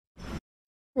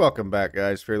Welcome back,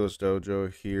 guys. Fearless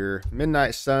Dojo here.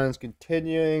 Midnight Suns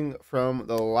continuing from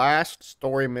the last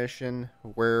story mission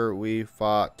where we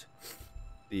fought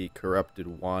the corrupted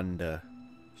Wanda,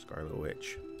 Scarlet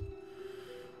Witch.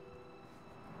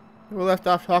 We left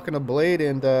off talking to Blade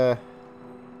and, I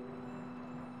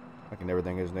can never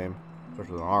think of his name.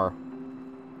 Starts with an R.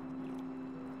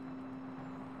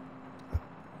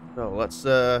 So let's,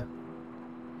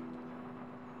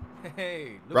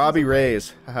 Hey, Robbie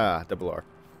Reyes. Haha, double R.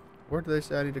 Where do they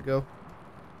say I need to go?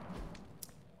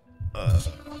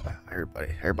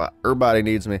 Everybody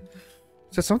needs me. It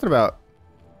said something about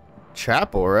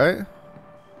chapel, right?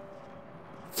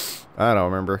 I don't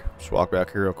remember. Just walk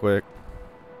back here real quick.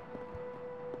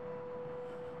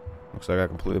 Looks like I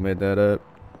completely made that up.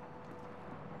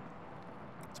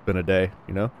 It's been a day,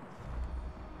 you know?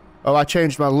 Oh, I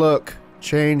changed my look.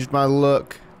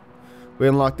 We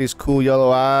unlocked these cool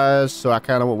yellow eyes, so I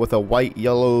kind of went with a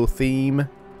white-yellow theme.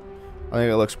 I think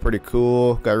it looks pretty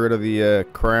cool. Got rid of the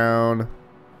crown.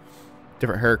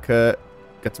 Different haircut.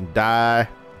 Got some dye.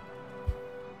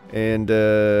 And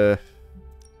this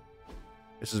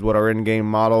is what our in-game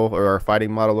model or our fighting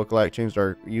model look like. Changed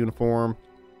our uniform.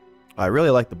 I really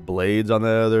like the blades on the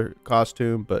other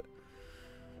costume, but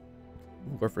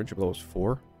our friendship level is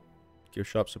 4. Gift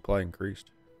shop supply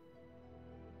increased.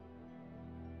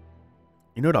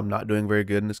 You know what I'm not doing very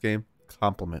good in this game?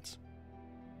 Compliments.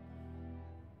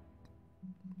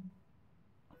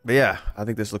 But yeah, I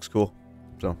think this looks cool.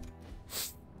 So,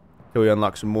 till we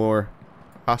unlock some more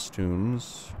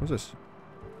costumes. What's this?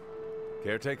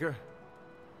 Caretaker?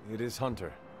 It is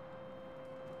Hunter.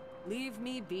 Leave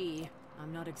me be.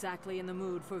 I'm not exactly in the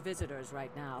mood for visitors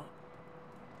right now.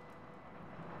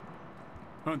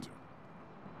 Hunter.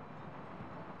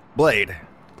 Blade.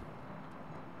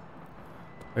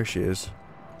 There she is.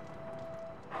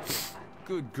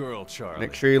 Good girl, Charlie.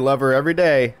 Make sure you love her every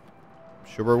day.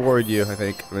 She'll reward you, I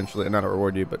think, eventually. Not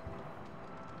reward you, but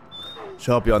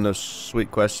she'll help you on those sweet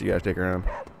quests you gotta take around.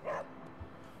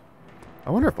 I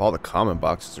wonder if all the common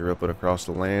boxes are open across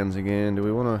the lands again. Do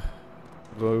we want to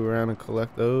go around and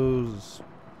collect those?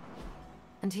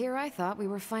 And here I thought we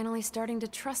were finally starting to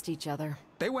trust each other.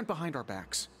 They went behind our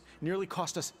backs. Nearly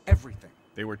cost us everything.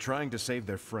 They were trying to save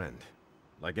their friend,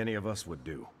 like any of us would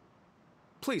do.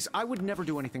 Please, I would never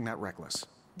do anything that reckless.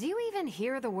 Do you even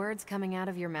hear the words coming out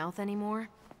of your mouth anymore?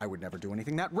 I would never do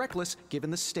anything that reckless,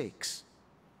 given the stakes.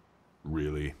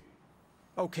 Really?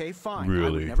 Okay, fine. I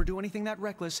Really? would never do anything that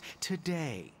reckless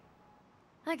today.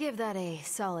 I give that a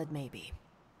solid maybe.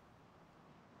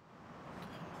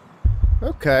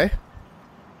 Okay.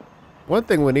 One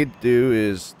thing we need to do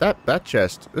is that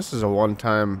chest. This is a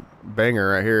one-time banger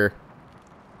right here.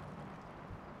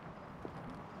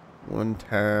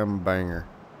 One-time banger.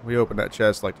 We opened that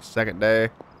chest like the second day.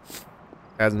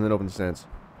 Hasn't been opened since.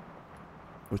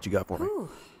 What you got for me? Ooh,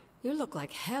 you look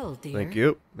like hell, dear. Thank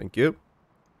you. Thank you.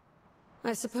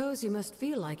 I suppose you must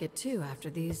feel like it too after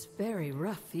these very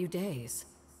rough few days.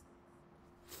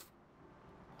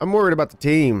 I'm worried about the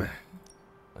team.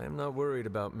 I am not worried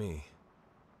about me.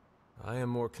 I am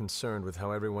more concerned with how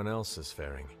everyone else is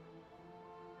faring.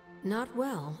 Not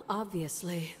well,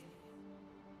 obviously.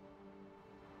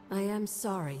 I am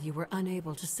sorry you were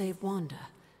unable to save Wanda,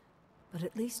 but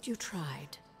at least you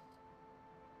tried.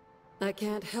 I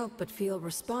can't help but feel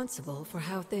responsible for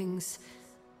how things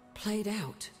played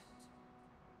out.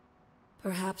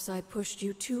 Perhaps I pushed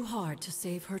you too hard to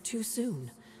save her too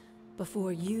soon,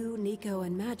 before you, Nico,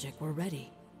 and Magic were ready.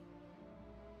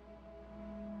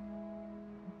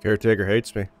 Caretaker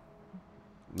hates me.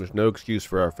 There's no excuse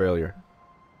for our failure.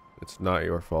 It's not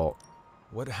your fault.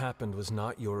 What happened was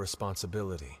not your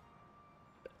responsibility.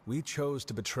 We chose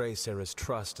to betray Sarah's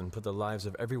trust and put the lives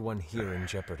of everyone here in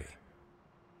jeopardy.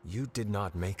 You did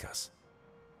not make us.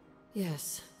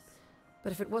 Yes,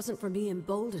 but if it wasn't for me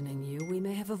emboldening you, we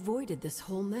may have avoided this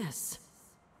whole mess.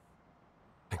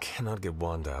 I cannot get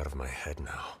Wanda out of my head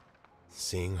now.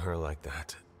 Seeing her like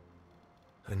that.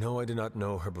 I know I did not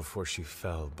know her before she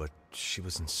fell, but she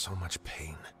was in so much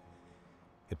pain.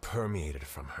 It permeated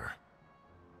from her.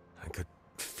 I could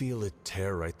feel it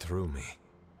tear right through me.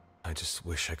 I just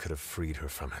wish I could have freed her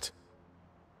from it.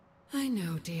 I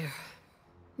know, dear.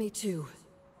 Me too.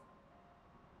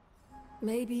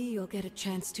 Maybe you'll get a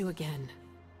chance to again.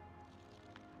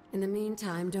 In the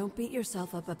meantime, don't beat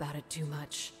yourself up about it too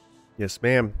much. Yes,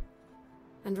 ma'am.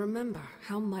 And remember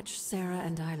how much Sarah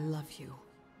and I love you.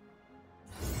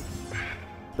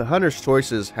 The Hunter's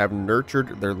choices have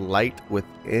nurtured their light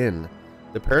within.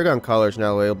 The Paragon Collar is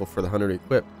now available for the Hunter to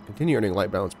equip. Continue earning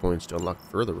light balance points to unlock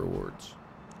further rewards.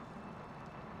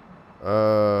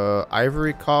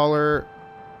 Ivory Collar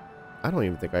I don't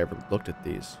even think I ever looked at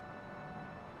these.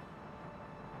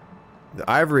 The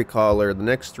Ivory Collar, the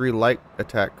next 3 light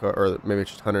attack card, or maybe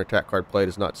it's just Hunter attack card played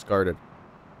is not discarded.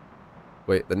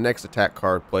 Wait, the next attack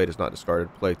card played is not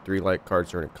discarded. Play 3 light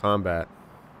cards to earn in combat.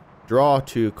 Draw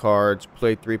 2 cards.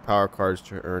 Play 3 power cards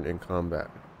to earn in combat.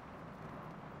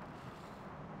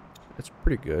 That's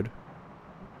pretty good.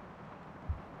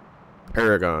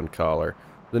 Paragon Collar.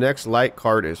 The next light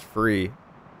card is free.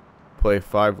 Play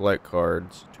 5 light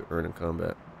cards to earn in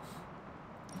combat.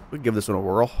 We can give this one a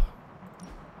whirl.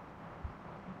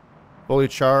 Fully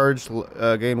charged.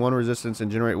 Gain 1 resistance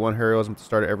and generate 1 heroism to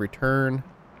start at every turn.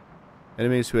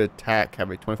 Enemies who attack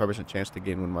have a 25% chance to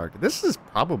gain 1 mark. This is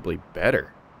probably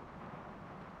better.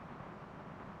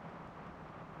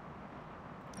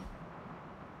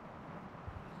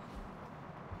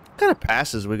 What kind of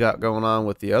passes we got going on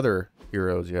with the other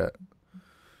heroes yet?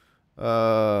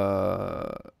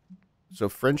 So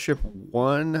friendship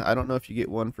 1. I don't know if you get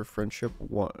 1 for friendship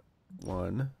 1.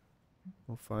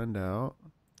 We'll find out.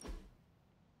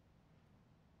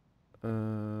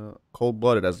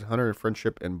 Cold-blooded. As 100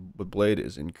 friendship and with blade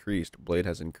is increased, blade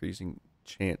has increasing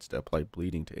chance to apply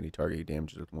bleeding to any target he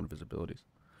damages with 1 of his abilities.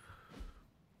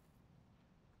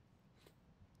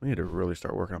 We need to really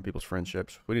start working on people's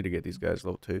friendships. We need to get these guys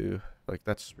level 2. Like,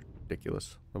 that's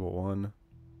ridiculous. Level 1.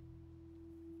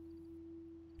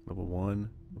 Level 1.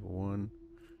 Level 1.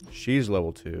 She's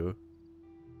level 2.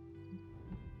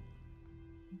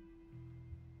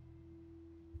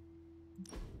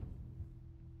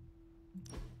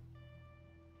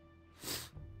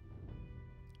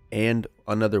 And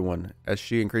another one. As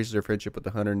she increases her friendship with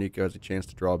the hunter, Nico has a chance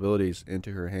to draw abilities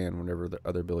into her hand whenever the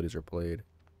other abilities are played.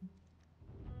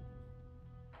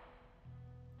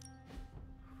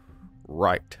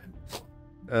 Right.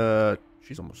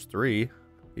 She's almost 3.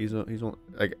 He's only,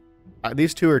 like,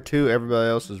 these 2 are 2. Everybody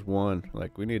else is 1.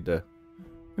 Like, we need to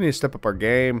step up our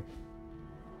game.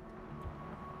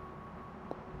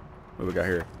 What do we got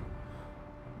here?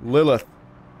 Lilith.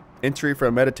 Entry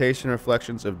from Meditation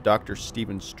Reflections of Dr.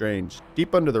 Stephen Strange.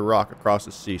 Deep under the rock across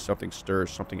the sea, something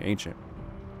stirs, something ancient.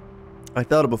 I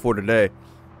felt it before today.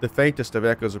 The faintest of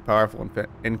echoes of powerful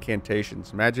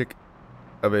incantations. Magic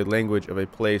of a language of a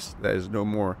place that is no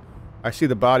more. I see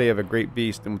the body of a great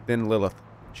beast, and within Lilith.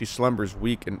 She slumbers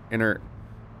weak and inert,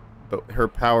 but her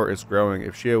power is growing.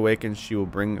 If she awakens, she will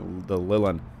bring the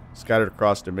Lilith scattered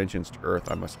across dimensions to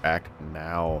Earth. I must act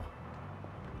now.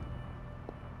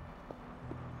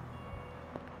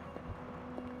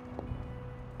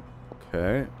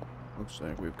 Okay. Looks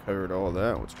like we've covered all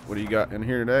that. What do you got in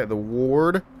here today? The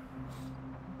Ward.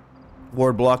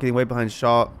 Ward blocking the way behind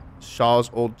Shaw's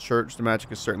old church. The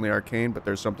magic is certainly arcane, but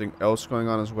there's something else going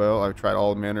on as well. I've tried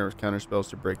all manner of counter spells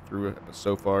to break through it, but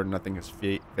so far nothing has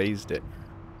phased it.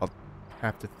 I'll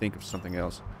have to think of something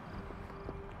else.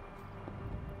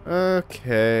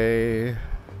 Okay.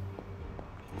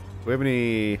 Do we have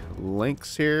any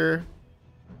links here?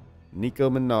 Nico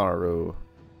Minaro.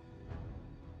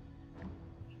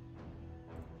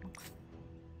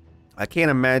 I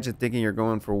can't imagine thinking you're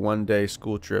going for 1-day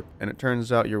school trip, and it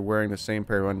turns out you're wearing the same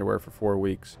pair of underwear for 4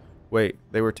 weeks. Wait,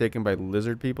 they were taken by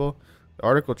lizard people? The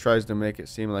article tries to make it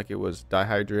seem like it was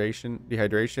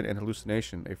dehydration and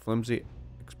hallucination. A flimsy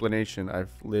explanation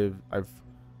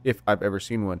if I've ever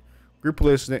seen one. Group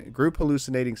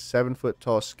hallucinating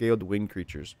 7-foot-tall scaled winged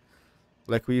creatures.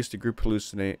 Like we used to group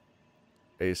hallucinate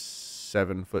a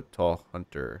 7-foot-tall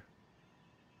hunter.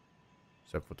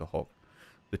 7-foot-tall Hulk.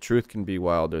 The truth can be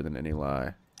wilder than any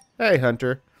lie. Hey,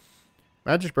 Hunter.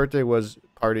 Magic's birthday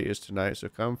party is tonight, so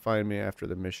come find me after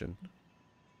the mission.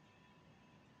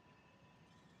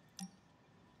 I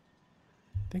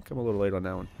think I'm a little late on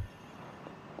that one.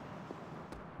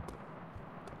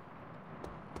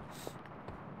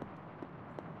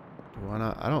 Why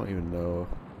not? I don't even know.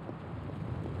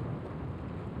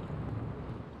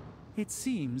 It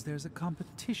seems there's a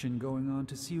competition going on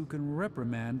to see who can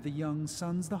reprimand the young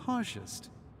sons the harshest.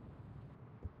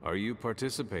 Are you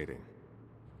participating?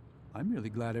 I'm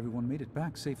really glad everyone made it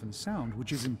back safe and sound,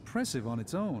 which is impressive on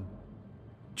its own.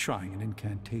 Trying an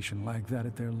incantation like that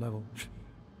at their level.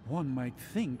 One might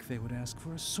think they would ask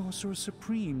for a Sorcerer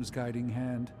Supreme's guiding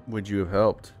hand. Would you have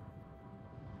helped?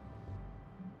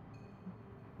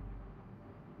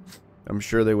 I'm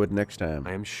sure they would next time.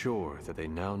 I am sure that they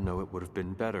now know it would have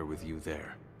been better with you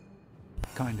there.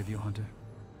 Kind of you, Hunter.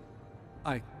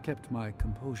 I kept my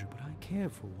composure, but I care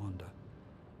for Wanda.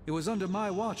 It was under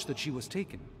my watch that she was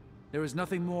taken. There is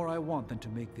nothing more I want than to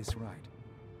make this right.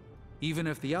 Even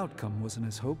if the outcome wasn't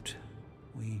as hoped,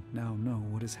 we now know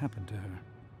what has happened to her.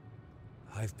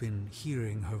 I've been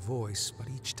hearing her voice, but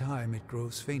each time it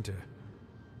grows fainter.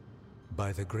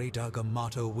 by the great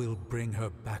Agamotto will bring her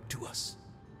back to us.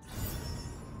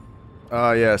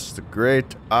 Ah, yes, the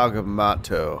great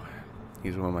Agamotto.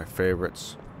 He's one of my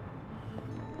favorites.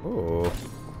 Oh,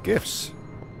 gifts.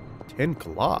 10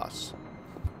 gloss.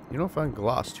 You don't find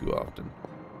gloss too often.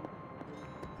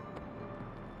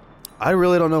 I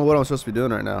really don't know what I'm supposed to be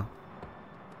doing right now.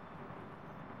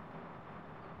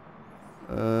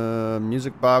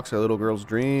 Music box, a little girl's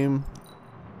dream.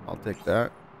 I'll take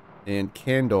that. And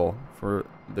candle for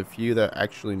the few that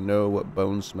actually know what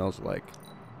bone smells like.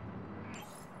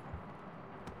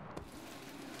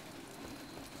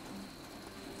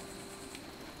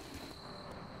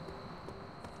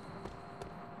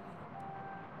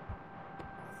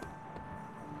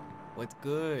 What's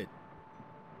good?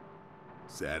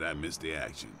 Sad I missed the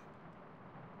action.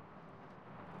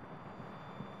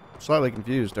 Slightly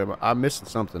confused. I'm missing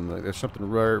something. Like, there's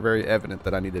something very, very evident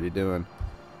that I need to be doing.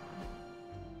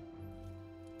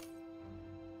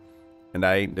 And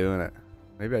I ain't doing it.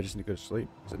 Maybe I just need to go to sleep.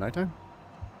 Is it nighttime?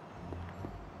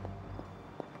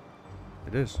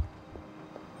 It is.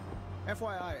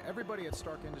 FYI, everybody at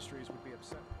Stark Industries would be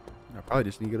upset. I probably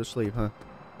just need to go to sleep, huh?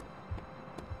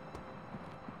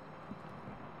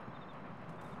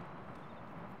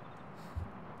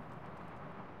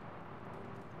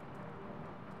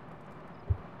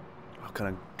 What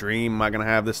kind of dream am I going to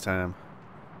have this time?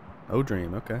 No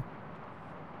dream, okay.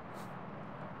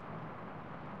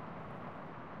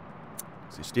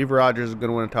 See, Steve Rogers is going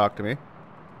to want to talk to me.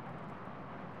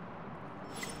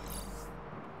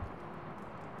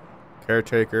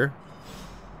 Caretaker.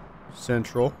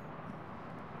 Central.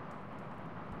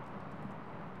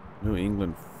 New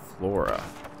England Flora.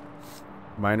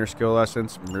 Minor skill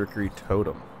essence, Mercury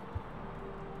Totem.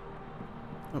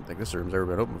 I don't think this room's ever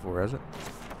been open before, has it?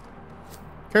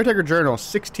 Caretaker Journal,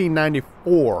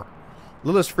 1694.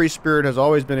 Lilith's free spirit has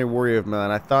always been a worry of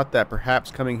mine. I thought that perhaps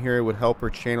coming here would help her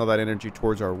channel that energy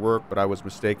towards our work, but I was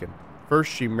mistaken. First,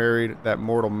 she married that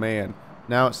mortal man.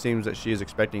 Now it seems that she is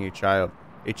expecting a child.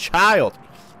 A child!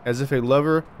 As if a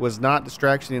lover was not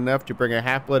distraction enough to bring a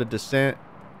half-blooded descendant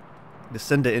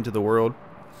into the world.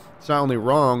 It's not only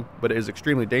wrong, but it is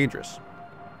extremely dangerous.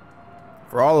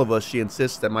 For all of us, she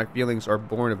insists that my feelings are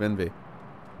born of envy.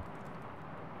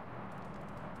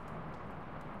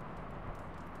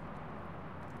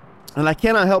 And I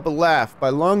cannot help but laugh. By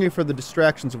longing for the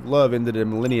distractions of love ended a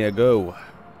millennia ago.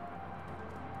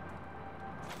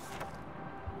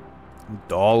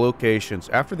 Doll locations.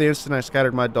 After the incident, I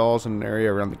scattered my dolls in an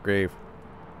area around the grave.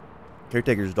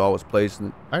 Caretaker's doll was placed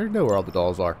in... I already know where all the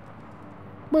dolls are.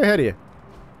 Way ahead of you.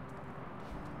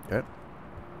 Okay.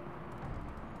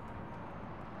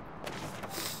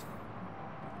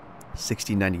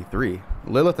 (1693).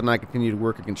 Lilith and I continue to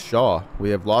work against Shaw. We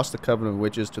have lost the covenant of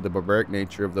witches to the barbaric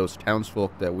nature of those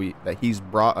townsfolk that he's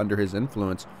brought under his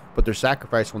influence, but their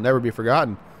sacrifice will never be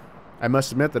forgotten. I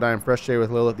must admit that I am frustrated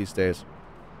with Lilith these days.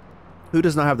 Who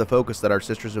does not have the focus that our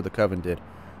Sisters of the Coven did?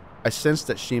 I sense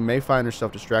that she may find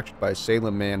herself distracted by a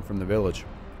Salem man from the village.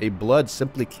 A blood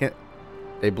simply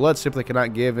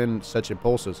cannot give in such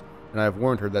impulses, and I have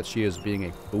warned her that she is being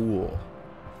a fool.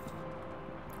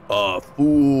 A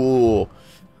fool.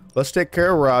 Let's take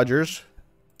care of Rogers.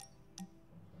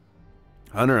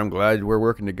 Hunter, I'm glad we're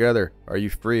working together. Are you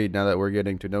free now that we're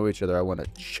getting to know each other? I want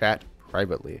to chat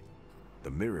privately.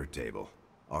 The mirror table.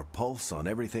 Our pulse on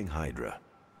everything Hydra.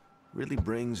 Really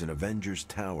brings an Avengers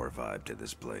Tower vibe to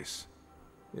this place.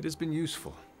 It has been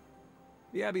useful.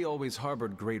 The Abbey always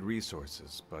harbored great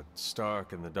resources, but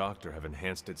Stark and the Doctor have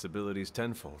enhanced its abilities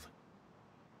tenfold.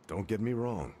 Don't get me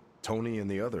wrong. Tony and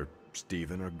the other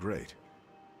Stephen are great.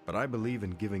 But I believe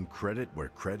in giving credit where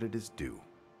credit is due.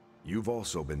 You've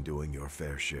also been doing your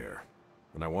fair share.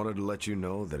 And I wanted to let you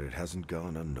know that it hasn't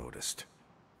gone unnoticed.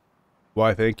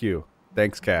 Why, thank you.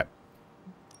 Thanks, Cap.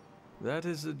 That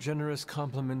is a generous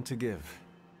compliment to give.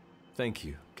 Thank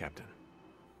you, Captain.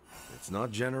 It's not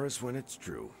generous when it's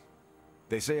true.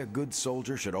 They say a good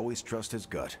soldier should always trust his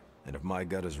gut. And if my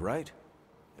gut is right,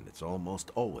 and it's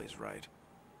almost always right,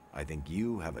 I think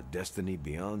you have a destiny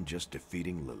beyond just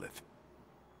defeating Lilith.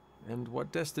 And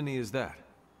what destiny is that?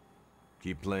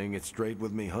 Keep playing it straight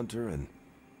with me, Hunter, and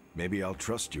maybe I'll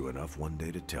trust you enough one day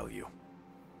to tell you.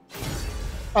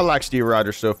 I like Steve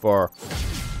Rogers so far.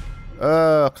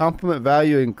 Compliment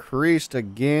value increased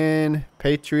again.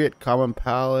 Patriot, common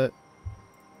palette.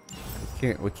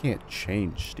 We can't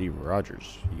change Steve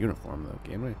Rogers' uniform though,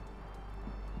 can we?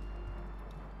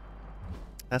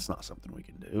 That's not something we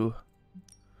can do.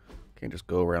 Can't just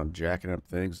go around jacking up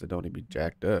things that don't need to be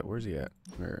jacked up. Where's he at?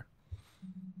 Where?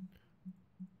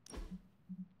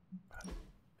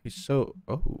 He's so...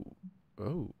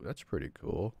 Oh, that's pretty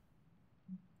cool.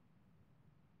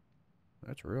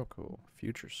 That's real cool.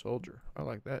 Future soldier. I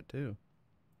like that too.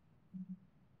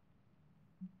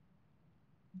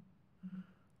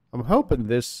 I'm hoping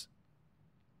this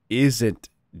isn't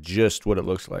just what it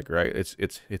looks like, right?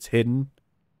 It's hidden.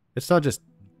 It's not just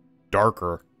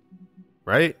darker,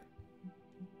 right?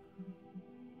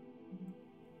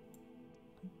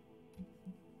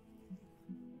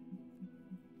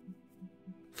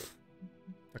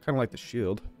 I kind of like the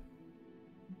shield.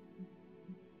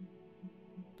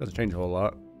 Doesn't change a whole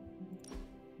lot.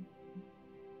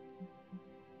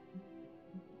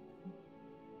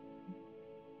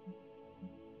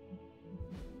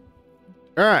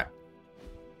 All right.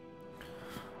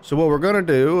 So what we're gonna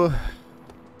do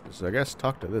is, I guess,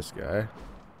 talk to this guy.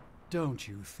 Don't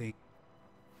you think?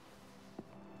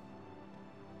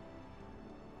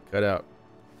 Cut out.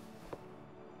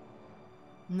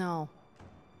 No.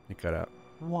 He cut out.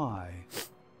 Why?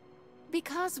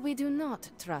 Because we do not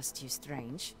trust you,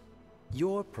 Strange.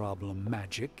 Your problem,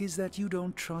 Magic, is that you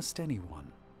don't trust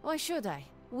anyone. Why should I?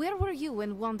 Where were you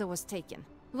when Wanda was taken?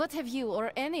 What have you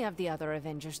or any of the other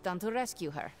Avengers done to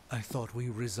rescue her? I thought we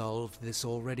resolved this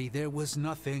already. There was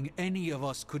nothing any of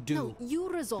us could do. No, you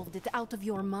resolved it out of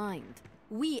your mind.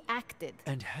 We acted.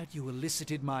 And had you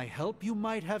elicited my help, you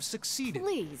might have succeeded.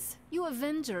 Please, you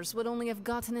Avengers would only have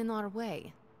gotten in our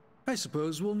way. I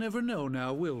suppose we'll never know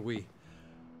now, will we?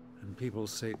 And people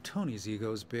say Tony's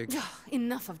ego's big.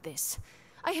 Enough of this.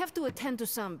 I have to attend to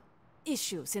some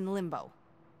issues in Limbo.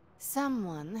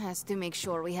 Someone has to make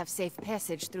sure we have safe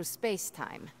passage through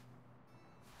space-time.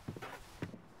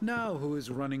 Now who is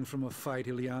running from a fight,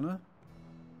 Ileana?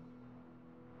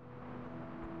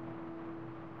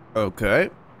 Okay.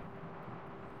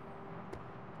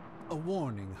 A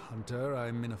warning, Hunter.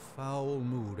 I'm in a foul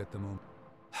mood at the moment.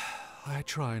 I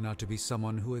try not to be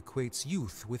someone who equates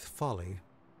youth with folly.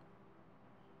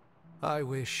 I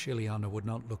wish Ileana would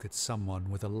not look at someone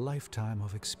with a lifetime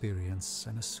of experience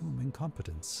and assume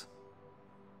incompetence.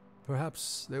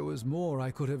 Perhaps there was more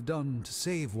I could have done to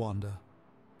save Wanda,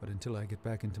 but until I get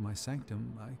back into my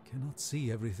sanctum, I cannot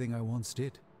see everything I once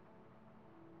did.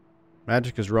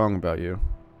 Magic is wrong about you.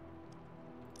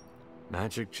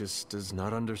 Magic just does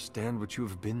not understand what you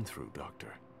have been through,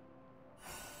 Doctor.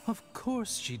 Of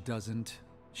course she doesn't.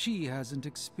 She hasn't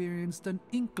experienced an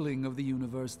inkling of the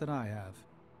universe that I have.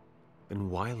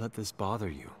 Then why let this bother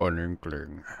you? An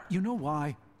inkling. You know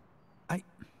why? I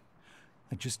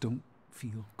just don't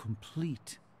feel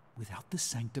complete without the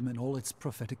sanctum and all its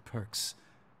prophetic perks.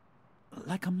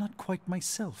 Like I'm not quite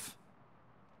myself.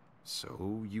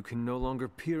 So you can no longer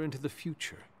peer into the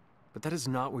future. But that is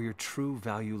not where your true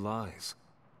value lies.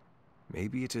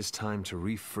 Maybe it is time to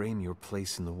reframe your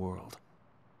place in the world.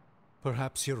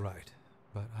 Perhaps you're right,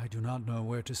 but I do not know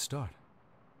where to start.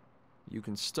 You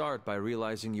can start by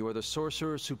realizing you are the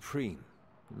Sorcerer Supreme,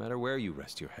 no matter where you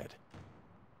rest your head.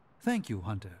 Thank you,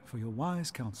 Hunter, for your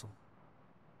wise counsel.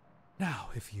 Now,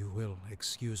 if you will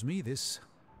excuse me, this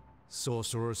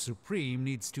Sorcerer Supreme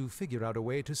needs to figure out a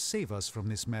way to save us from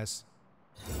this mess.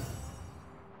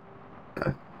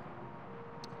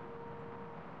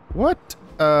 What?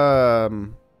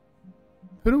 Who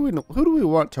do we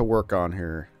want to work on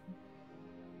here?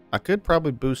 I could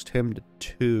probably boost him to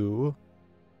 2.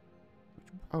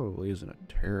 Which probably isn't a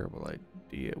terrible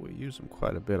idea. We use him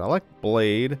quite a bit. I like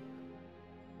Blade.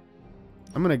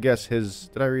 I'm gonna guess his.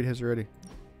 Did I read his already?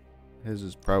 His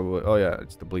is probably. Oh yeah,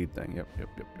 it's the bleed thing. Yep.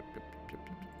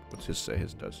 What's his say?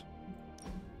 His does.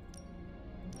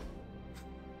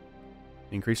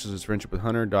 Increases his friendship with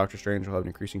Hunter. Doctor Strange will have an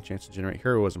increasing chance to generate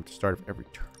heroism at the start of every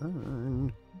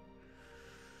turn.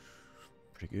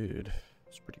 Pretty good.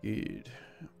 It's pretty good.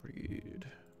 Pretty good.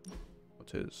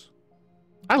 What's his?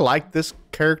 I like this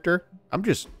character. I'm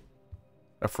just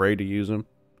afraid to use him.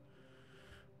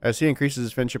 As he increases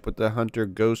his friendship with the Hunter,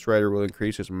 Ghost Rider will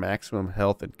increase his maximum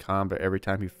health in combat every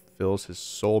time he fills his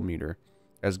soul meter.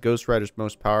 As Ghost Rider's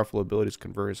most powerful abilities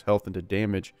convert his health into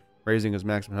damage, raising his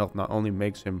maximum health not only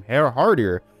makes him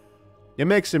hardier, it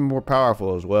makes him more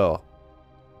powerful as well.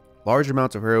 Large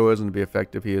amounts of heroism to be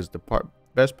effective. He is the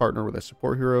best partner with a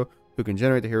support hero who can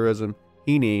generate the heroism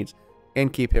he needs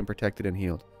and keep him protected and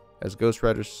healed, as Ghost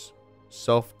Rider's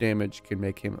self-damage can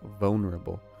make him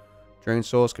vulnerable. Drain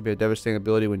Souls can be a devastating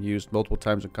ability when used multiple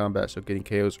times in combat, so getting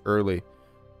KOs early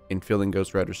in filling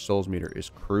Ghost Rider's souls meter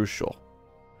is crucial.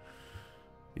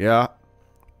 Yeah.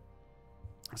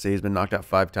 See, he's been knocked out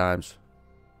 5 times.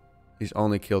 He's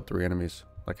only killed 3 enemies.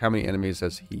 Like, how many enemies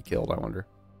has he killed, I wonder?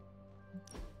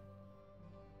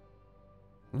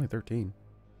 Only 13.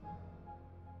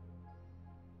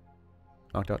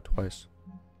 Knocked out twice.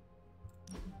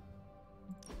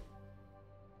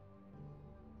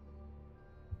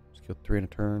 He's killed 3 in a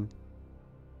turn.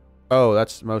 Oh,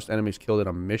 that's most enemies killed in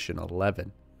a mission,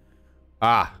 11.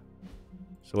 Ah.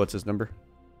 So what's his number?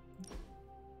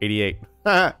 88.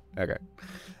 Okay.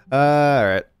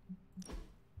 Alright.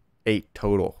 8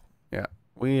 total. Yeah.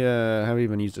 We haven't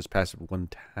even used this passive one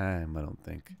time, I don't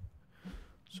think.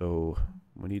 So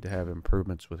we need to have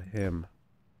improvements with him.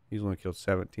 He's only killed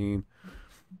 17.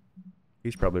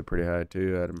 He's probably pretty high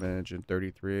too, I'd imagine.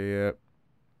 33, yep.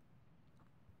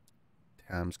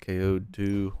 Times KO'd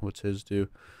 2. What's his do?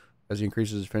 As he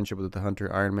increases his friendship with the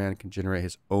hunter, Iron Man can generate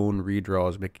his own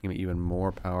redraws, making him even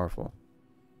more powerful.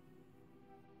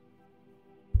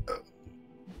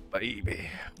 Baby.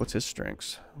 What's his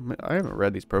strengths? I haven't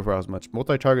read these profiles much.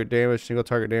 Multi-target damage, single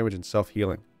target damage, and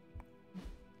self-healing.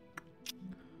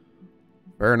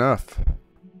 Fair enough.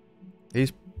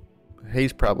 He's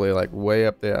probably like way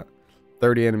up there.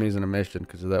 30 enemies in a mission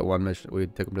because of that one mission. We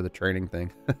took him to the training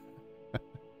thing.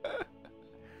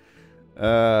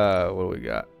 What do we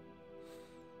got?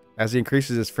 As he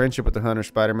increases his friendship with the hunter,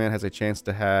 Spider-Man has a chance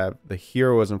to have the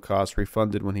heroism cost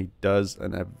refunded when he does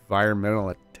an environmental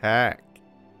attack.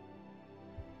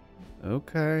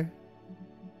 Okay.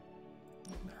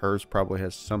 Hers probably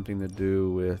has something to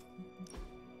do with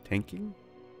tanking.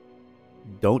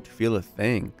 Don't feel a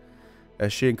thing.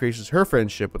 As she increases her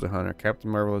friendship with the hunter, Captain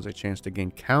Marvel has a chance to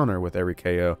gain counter with every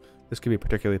KO. This can be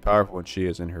particularly powerful when she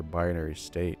is in her binary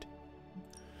state.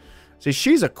 See,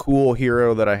 she's a cool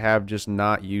hero that I have just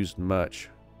not used much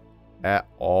at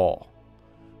all.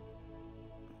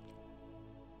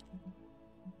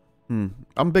 I'm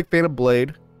a big fan of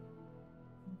Blade.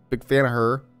 Big fan of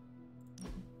her.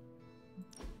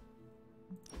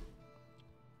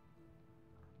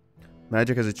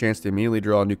 Magic has a chance to immediately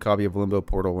draw a new copy of Limbo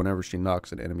Portal whenever she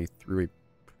knocks an enemy through a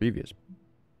previous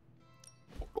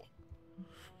portal.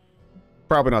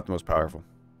 Probably not the most powerful.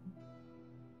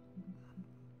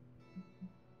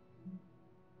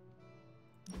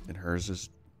 And hers is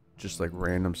just like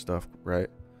random stuff, right?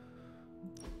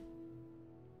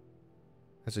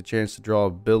 Has a chance to draw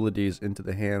abilities into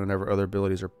the hand whenever other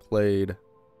abilities are played.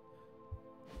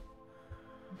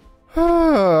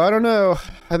 I don't know.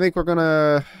 I think we're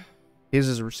gonna...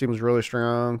 His seems really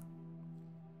strong.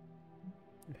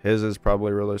 His is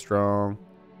probably really strong.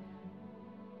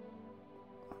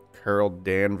 Carol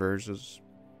Danvers is...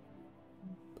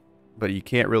 But you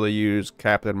can't really use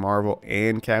Captain Marvel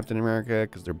and Captain America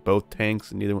because they're both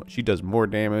tanks and neither one... She does more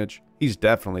damage. He's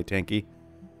definitely tanky.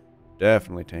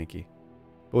 Definitely tanky.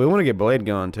 But we want to get Blade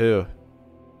going too.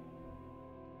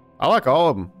 I like all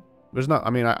of them. There's not... I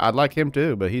mean, I'd like him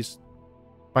too, but he's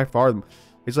by far...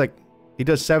 He's like... He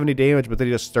does 70 damage, but then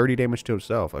he does 30 damage to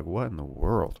himself. Like, what in the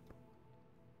world?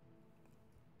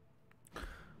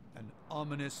 An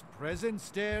ominous presence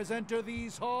dares enter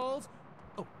these halls.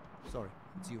 Oh, sorry.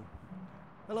 It's you.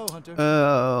 Hello, Hunter.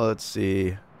 Let's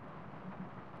see.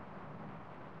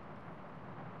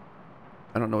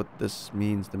 I don't know what this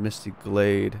means. The Misty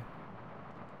Glade.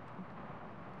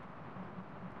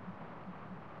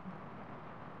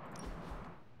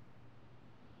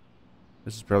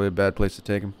 This is probably a bad place to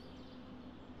take him.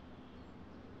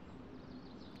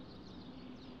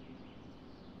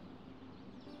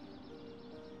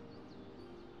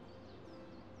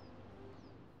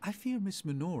 I fear Miss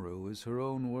Minoru is her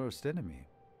own worst enemy.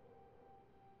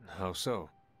 How so?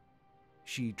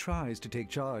 She tries to take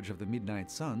charge of the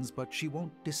Midnight Suns, but she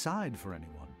won't decide for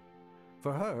anyone.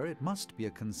 For her, it must be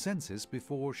a consensus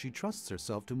before she trusts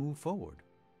herself to move forward.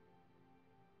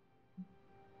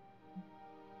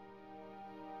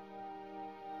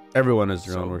 Everyone is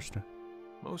their own worst.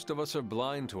 Most of us are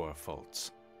blind to our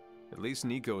faults. At least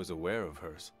Nico is aware of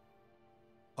hers.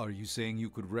 Are you saying you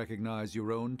could recognize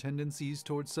your own tendencies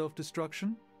towards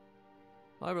self-destruction?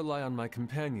 I rely on my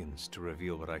companions to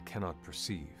reveal what I cannot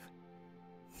perceive.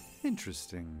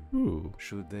 Interesting. Ooh.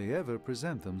 Should they ever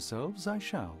present themselves, I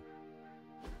shall.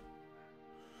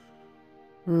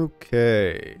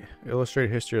 Okay. Illustrate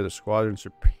history of the Squadron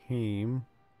Supreme.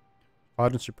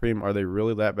 Squadron Supreme, are they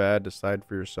really that bad? Decide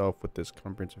for yourself with this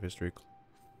comprehensive history.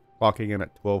 Clocking in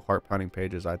at 12 heart-pounding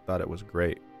pages, I thought it was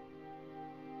great.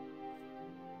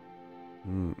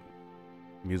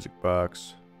 Music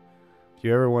box. If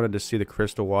you ever wanted to see the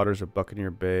crystal waters of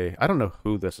Buccaneer Bay, I don't know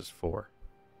who this is for.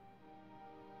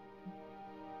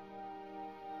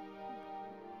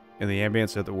 In the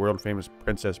ambience of the world-famous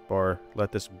Princess Bar,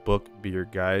 let this book be your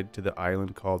guide to the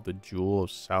island called the Jewel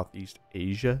of Southeast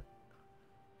Asia.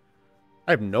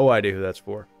 I have no idea who that's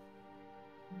for.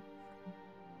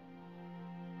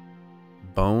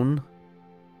 Bone?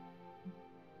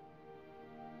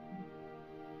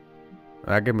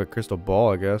 I give him a crystal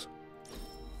ball, I guess.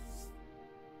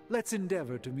 Let's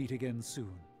endeavor to meet again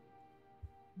soon.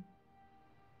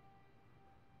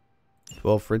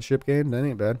 12 friendship gain? That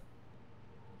ain't bad.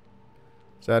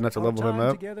 Sad not to Our level him time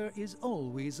up. together is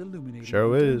always illuminating.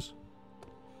 Show Hunter. is.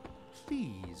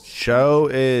 Please. Show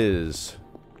is.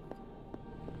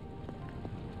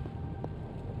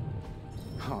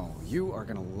 Oh, you are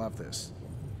gonna love this.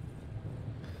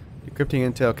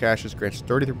 Decrypting intel caches grants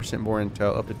 33% more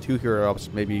intel. Up to 2 hero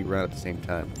ops may be run at the same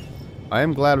time. I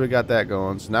am glad we got that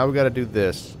going. So now we got to do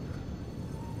this.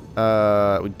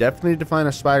 We definitely need to find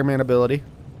a Spider-Man ability,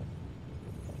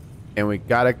 and we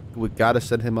gotta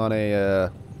send him on a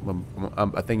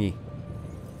thingy.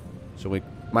 So we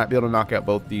might be able to knock out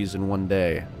both these in one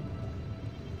day.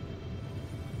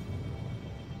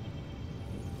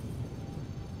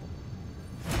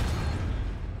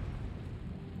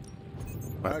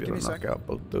 Might be able to knock out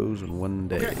both those in one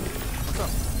day. Okay, what's up?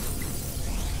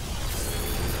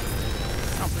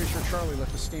 I'm pretty sure Charlie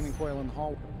left a steaming coil in the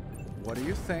hall. What do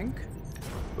you think?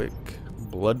 Quick.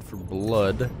 Blood for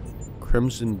blood.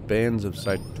 Crimson bands of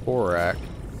Cytorak.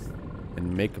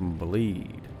 And make them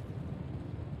bleed.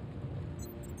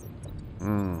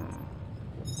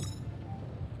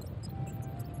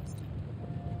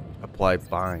 Apply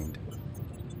bind.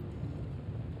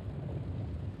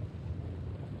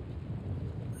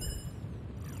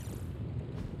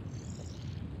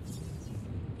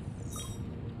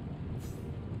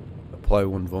 Apply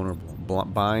one vulnerable.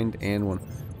 Bind and one.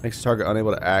 Makes target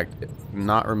unable to act.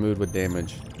 Not removed with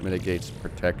damage. Mitigates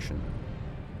protection.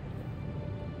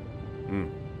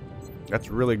 That's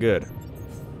really good.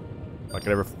 If I could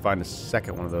ever find a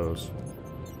second one of those.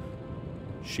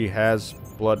 She has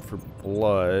blood for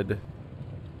blood.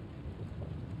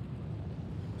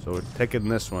 So we're taking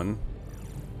this one.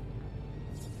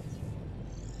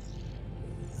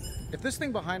 If this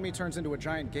thing behind me turns into a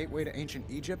giant gateway to ancient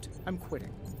Egypt, I'm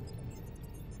quitting.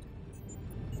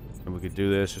 And we could do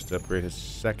this just to upgrade his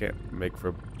second. Make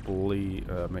for bleed.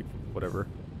 Make whatever.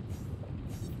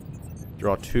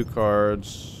 Draw 2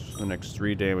 cards. The next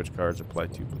 3 damage cards apply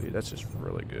 2 bleed. That's just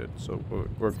really good. So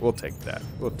we'll take that.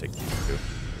 We'll take these 2.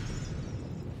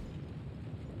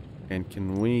 And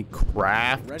can we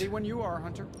craft? Ready when you are,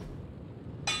 Hunter.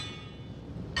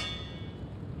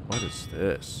 What is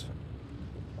this?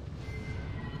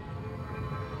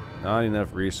 Not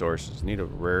enough resources. Need a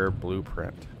rare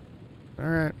blueprint.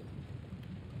 Alright.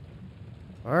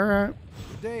 Alright.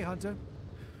 Good day, Hunter.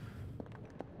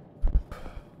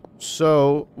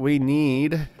 So, we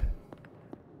need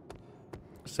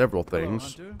several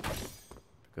things. Hello, Hunter.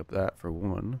 Pick up that for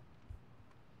 1.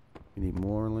 We need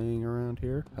more laying around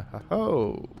here. Ha ha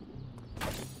ho!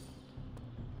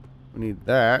 We need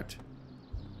that.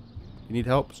 You need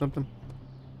help? Something?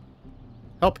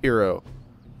 Help, hero.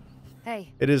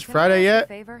 Hey. It is can Friday I ask yet? a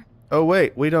favor? Oh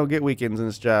wait, we don't get weekends in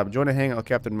this job. Join a hangout with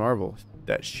Captain Marvel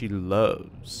that she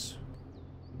loves.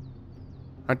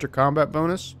 Hunter combat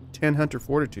bonus, 10 Hunter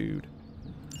fortitude.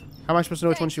 How am I supposed to know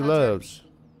which one Thanks, she Hunter. loves?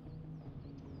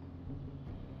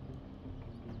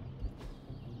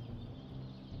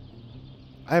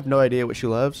 I have no idea what she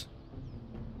loves.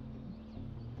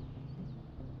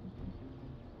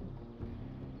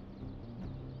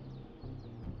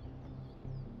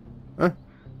 Huh?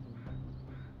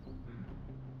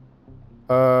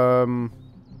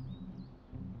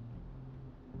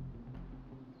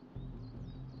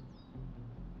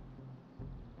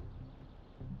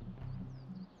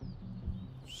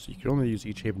 So you can only use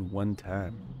each haven 1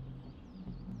 time.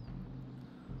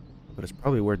 But it's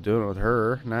probably worth doing it with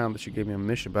her now that she gave me a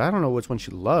mission. But I don't know which one she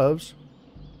loves.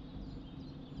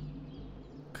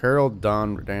 Carol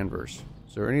Danvers.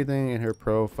 Is there anything in her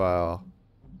profile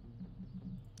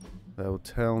that will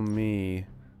tell me?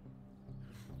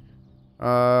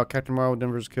 Captain Marvel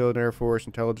Denver's killed Air Force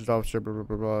intelligence officer, blah, blah,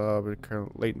 blah, blah. With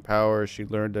current latent powers, she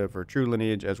learned of her true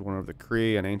lineage as one of the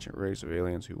Kree, an ancient race of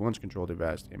aliens who once controlled a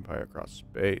vast empire across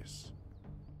space.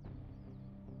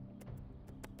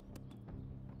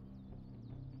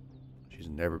 She's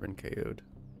never been KO'd.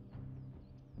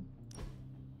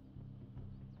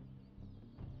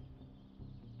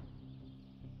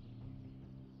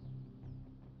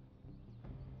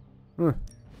 Huh.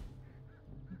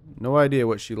 No idea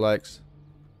what she likes.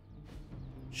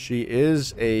 She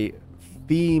is a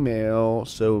female,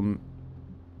 so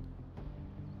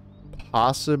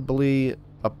possibly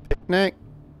a picnic.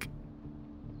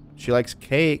 She likes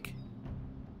cake.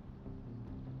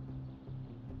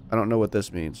 I don't know what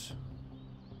this means.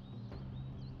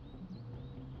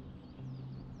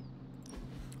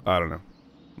 I don't know.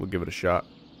 We'll give it a shot.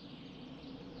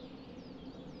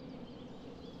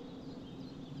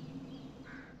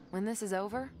 When this is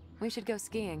over, we should go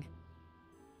skiing.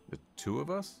 The 2 of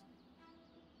us?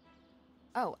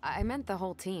 Oh, I meant the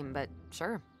whole team, but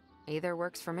sure. Either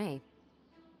works for me.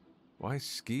 Why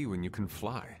ski when you can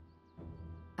fly?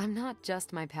 I'm not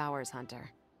just my powers,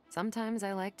 Hunter. Sometimes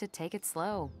I like to take it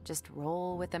slow, just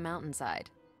roll with the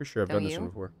mountainside. For sure, I've Don't done this you? one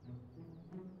before.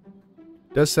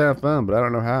 Does sound fun, but I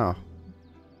don't know how.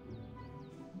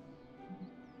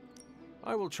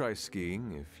 I will try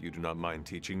skiing if you do not mind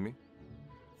teaching me.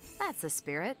 That's the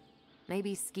spirit.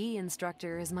 Maybe ski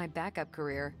instructor is my backup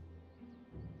career.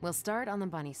 We'll start on the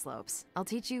bunny slopes. I'll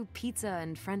teach you pizza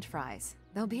and french fries.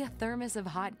 There'll be a thermos of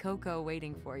hot cocoa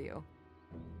waiting for you.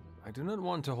 I do not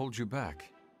want to hold you back.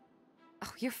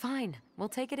 Oh, you're fine. We'll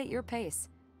take it at your pace.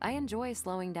 I enjoy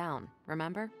slowing down,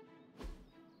 remember?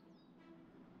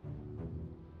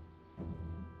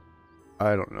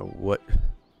 I don't know what.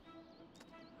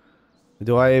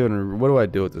 Do I even. What do I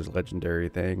do with this legendary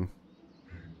thing?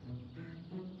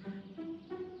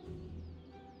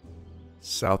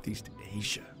 Southeast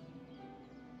Asia.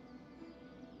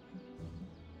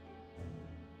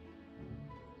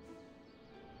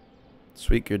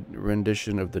 Sweet good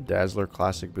rendition of the Dazzler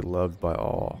classic beloved by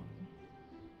all.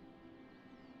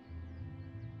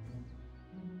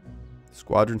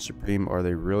 Squadron Supreme, are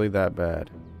they really that bad?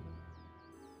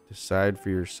 Decide for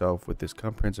yourself with this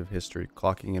comprehensive history,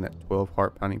 clocking in at 12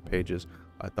 heart-pounding pages.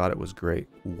 I thought it was great.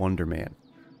 Wonder Man.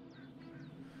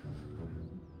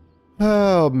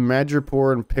 Oh,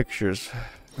 Madripoor and pictures.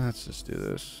 Let's just do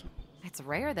this. It's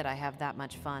rare that I have that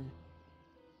much fun.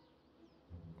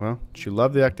 Well, she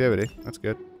loved the activity. That's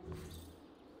good. Do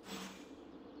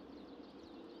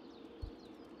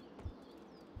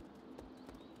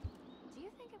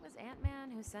you think it was Ant-Man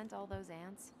who sent all those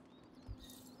ants?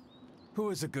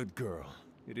 Who is a good girl?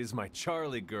 It is my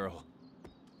Charlie girl.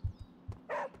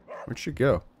 Where'd she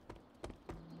go?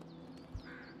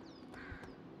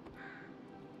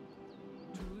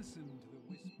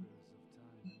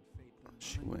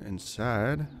 She went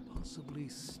inside. Possibly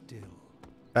still.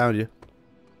 Found you.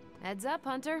 Heads up,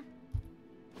 Hunter.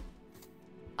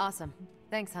 Awesome.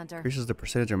 Thanks, Hunter. Increases the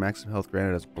percentage of maximum health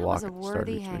granted as block That was a at the start of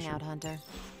worthy each mission. hangout, Hunter.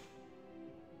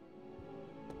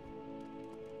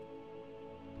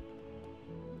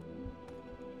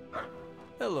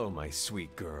 Hello, my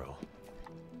sweet girl.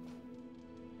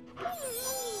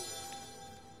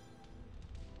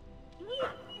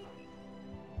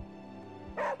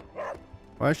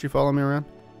 Why is she following me around?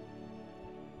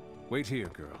 Wait here,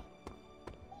 girl.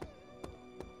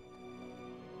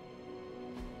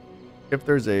 If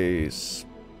there's a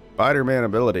Spider-Man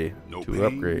ability No to pain,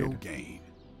 upgrade, no gain.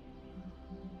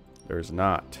 there's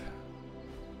not.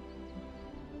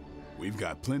 We've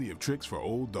got plenty of tricks for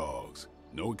old dogs.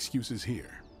 No excuses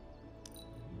here.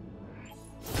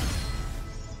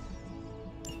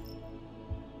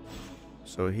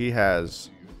 So he has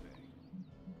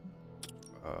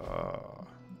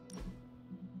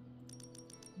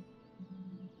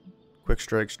quick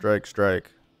strike, strike,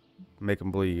 strike. Make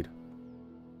him bleed.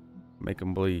 Make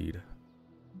him bleed.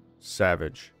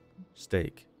 Savage.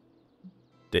 Stake.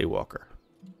 Daywalker.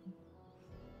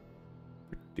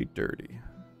 Pretty dirty.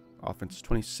 Offense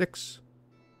 26.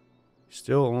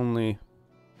 Still only...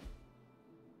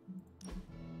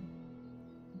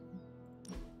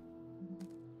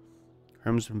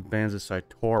 Crimson Banzai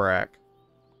Torak.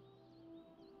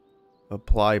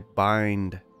 Apply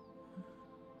bind.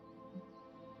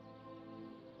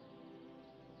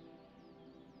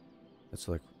 It's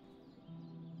like,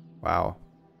 wow.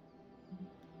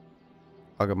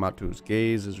 Agamotto's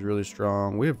gaze is really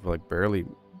strong. We have like barely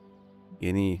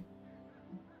any.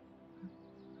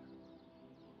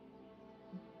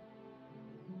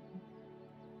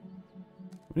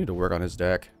 We need to work on his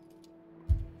deck.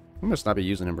 We must not be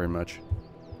using him very much.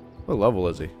 What level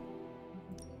is he?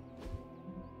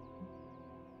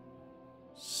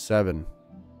 7.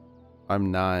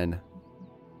 I'm 9.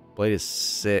 Blade is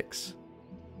 6.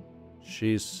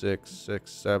 She's 6,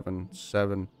 6, 7,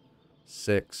 7,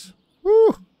 6.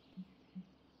 Woo!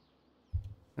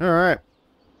 Alright.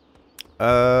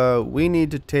 We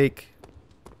need to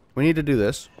do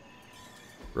this.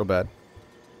 Real bad.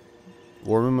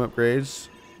 War room upgrades.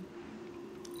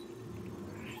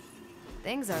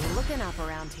 Things are looking up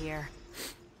around here.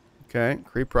 Okay,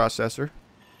 creep processor.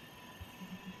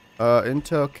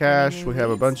 Intel cache, we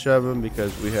have a bunch of them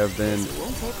because we have been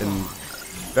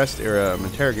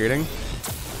interrogating.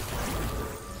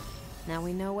 Now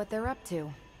we know what they're up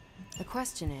to. The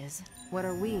question is, what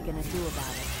are we gonna do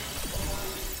about it?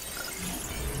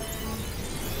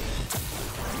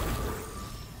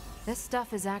 This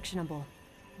stuff is actionable.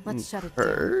 Let's shut it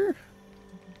down.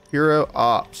 Hero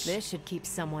Ops. This should keep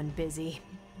someone busy.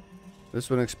 This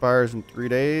one expires in 3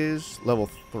 days. Level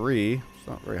 3. It's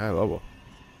not very high level.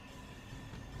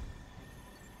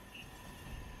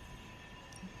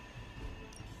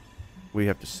 we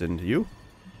have to send you.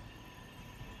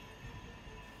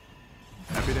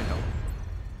 Happy to help.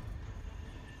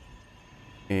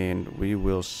 And we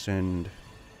will send...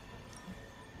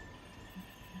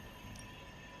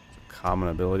 It's a common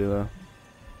ability, though.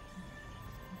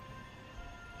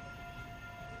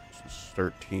 This is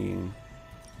 13.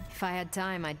 If I had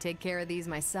time, I'd take care of these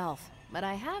myself. But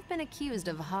I have been accused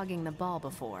of hogging the ball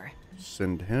before.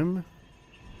 Send him.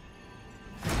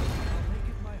 I'll make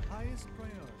it my highest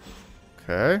priority.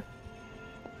 Okay.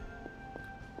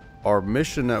 Our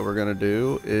mission that we're gonna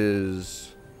do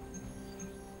is...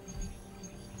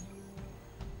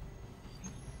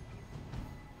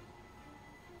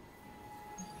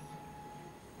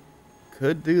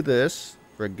 Could do this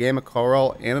for a gamma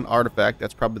coral and an artifact.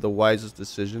 That's probably the wisest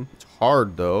decision. It's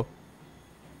hard though.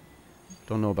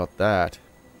 Don't know about that.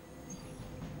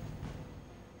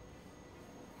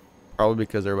 Probably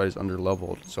because everybody's under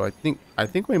leveled. So I think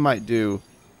we might do.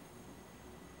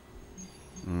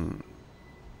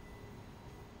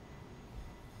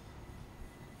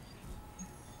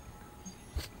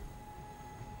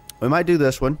 We might do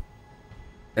this one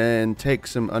and take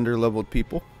some under leveled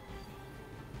people.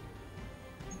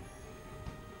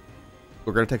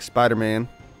 We're going to take Spider-Man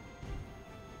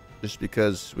just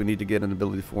because we need to get an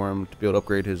ability for him to be able to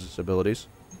upgrade his abilities.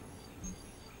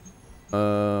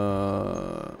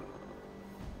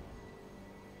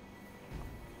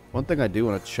 One thing I do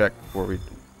want to check before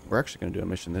we're actually going to do a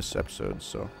mission this episode,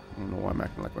 so I don't know why I'm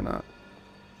acting like we're not.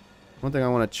 One thing I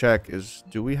want to check is,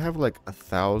 do we have like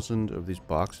 1,000 of these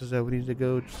boxes that we need to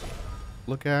go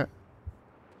look at?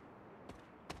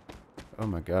 Oh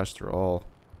my gosh, they're all...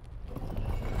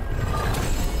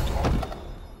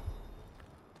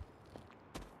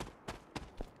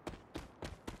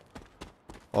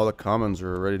 All the commons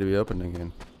are ready to be opened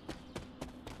again.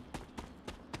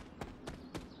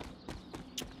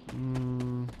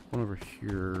 One over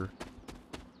here.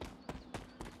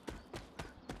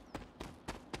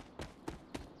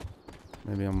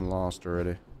 Maybe I'm lost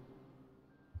already.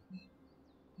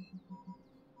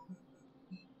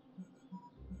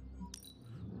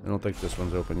 I don't think this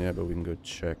one's open yet, but we can go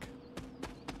check.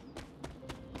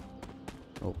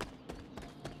 Oh.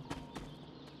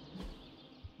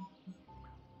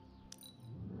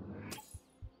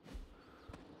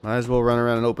 Might as well run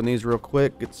around and open these real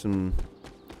quick. Get some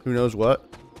who knows what.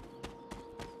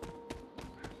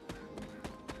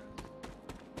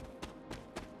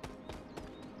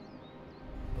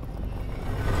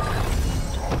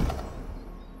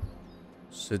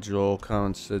 Sigil,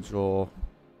 common sigil.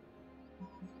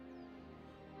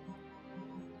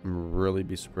 I'm really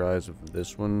be surprised if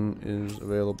this one is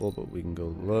available, but we can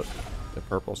go look. The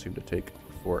purple seemed to take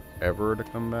forever to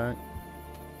come back.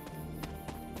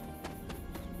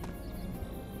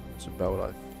 That's about what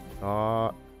I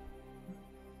thought.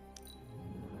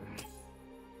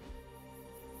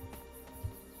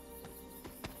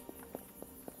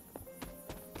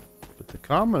 But the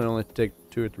common only take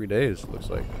 2 or 3 days, it looks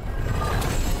like.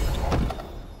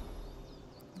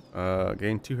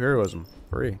 Gain 2 heroism.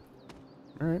 Free.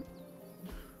 Alright.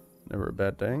 Never a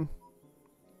bad thing.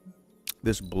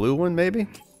 This blue one, maybe?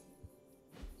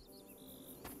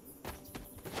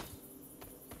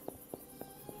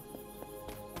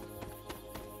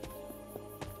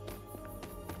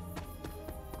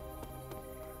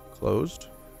 Closed.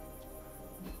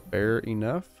 Fair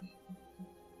enough.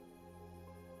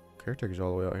 Caretaker's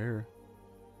all the way out here.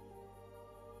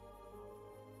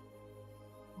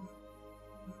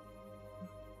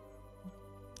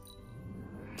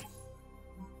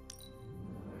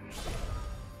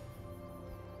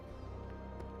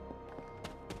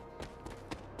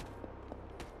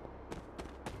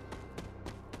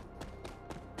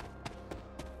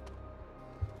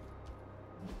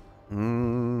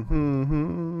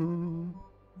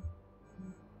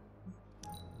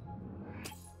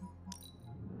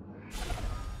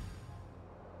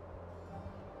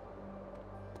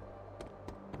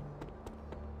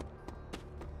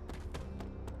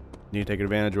 Need to take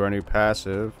advantage of our new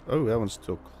passive. Oh, that one's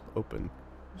still open.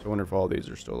 So I wonder if all these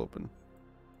are still open.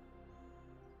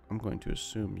 I'm going to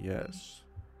assume yes.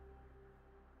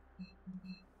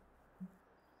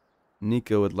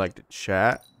 Nico would like to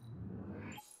chat.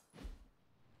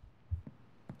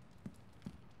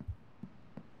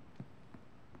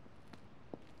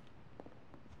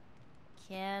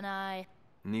 Can I?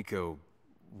 Nico,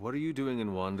 what are you doing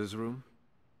in Wanda's room?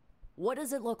 What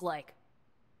does it look like?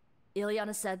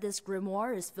 Ileana said this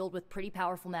grimoire is filled with pretty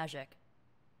powerful magic.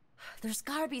 There's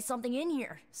gotta be something in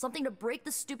here. Something to break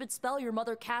the stupid spell your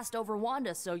mother cast over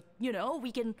Wanda so, you know,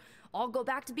 we can all go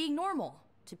back to being normal.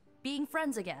 To being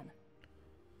friends again.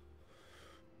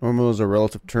 Normal is a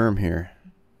relative term here.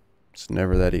 It's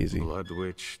never that easy. Blood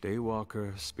Witch,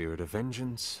 Daywalker, Spirit of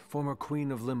Vengeance, former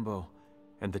Queen of Limbo,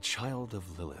 and the Child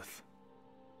of Lilith.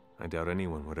 I doubt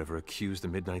anyone would ever accuse the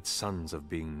Midnight Suns of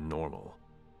being normal.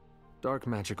 Dark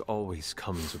magic always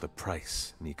comes with a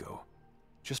price, Nico.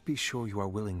 Just be sure you are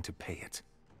willing to pay it.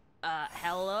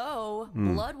 Hello,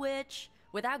 Blood Witch.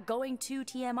 Without going too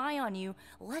TMI on you,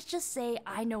 let's just say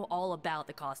I know all about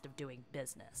the cost of doing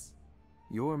business.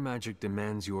 Your magic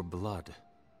demands your blood.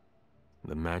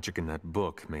 The magic in that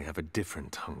book may have a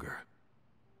different hunger.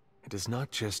 It is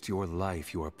not just your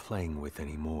life you are playing with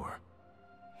anymore.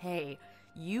 Hey,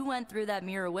 you went through that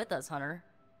mirror with us, Hunter.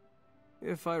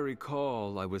 If I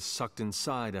recall, I was sucked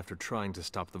inside after trying to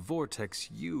stop the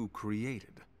vortex you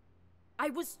created. I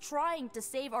was trying to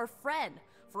save our friend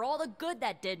for all the good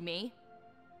that did me.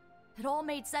 It all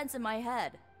made sense in my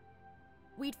head.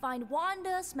 We'd find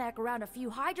Wanda, smack around a few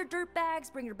Hydra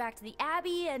dirtbags, bring her back to the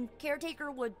Abbey, and Caretaker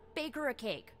would bake her a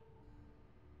cake.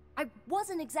 I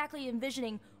wasn't exactly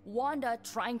envisioning Wanda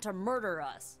trying to murder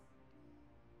us.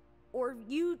 Or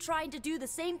you trying to do the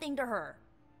same thing to her.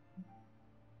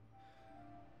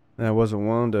 That wasn't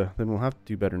Wanda. Then we'll have to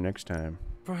do better next time.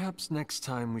 Perhaps next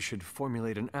time we should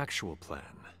formulate an actual plan.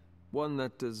 One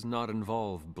that does not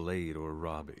involve Blade or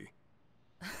Robbie.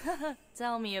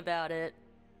 Tell me about it.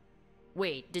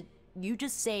 Wait, did you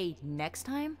just say next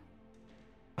time?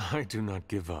 I do not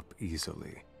give up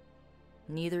easily.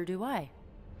 Neither do I.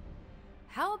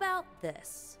 How about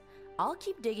this? I'll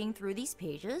keep digging through these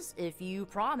pages if you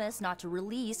promise not to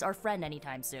release our friend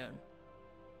anytime soon.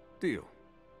 Deal.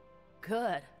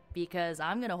 Good, because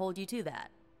I'm gonna hold you to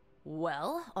that.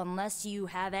 Well, unless you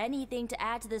have anything to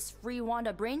add to this free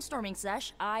Wanda brainstorming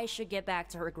sesh, I should get back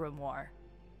to her grimoire.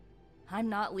 I'm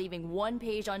not leaving one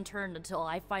page unturned until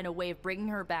I find a way of bringing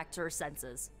her back to her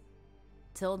senses.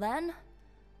 Till then,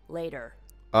 later.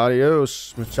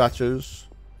 Adios, muchachos.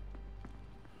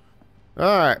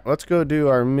 Alright, let's go do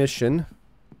our mission.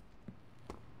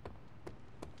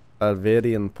 A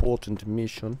very important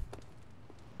mission.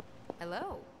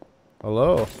 Hello.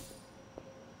 Hello.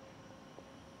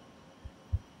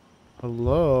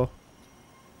 Hello.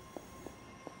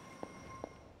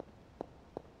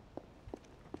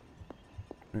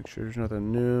 Make sure there's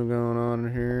nothing new going on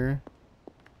in here.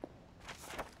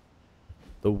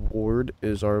 The ward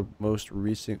is our most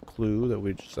recent clue that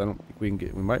we just, I don't think we can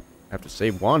get. We might have to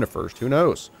save Wanda first. Who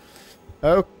knows?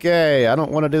 Okay, I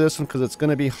don't want to do this one because it's going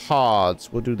to be hard.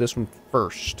 We'll do this one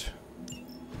first.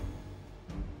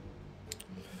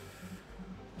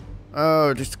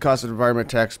 Oh, just the cost of environment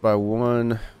tax by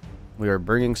 1. We are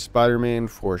bringing Spider-Man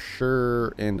for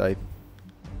sure, and I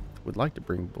would like to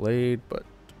bring Blade, but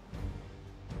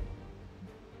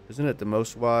isn't it the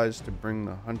most wise to bring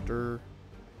the Hunter?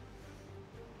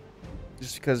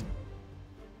 Just because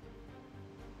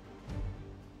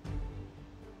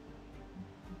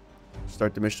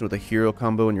start the mission with a hero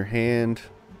combo in your hand.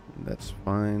 That's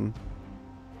fine.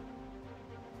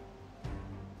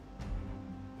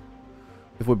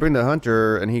 If we bring the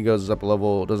Hunter and he goes up a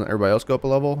level, doesn't everybody else go up a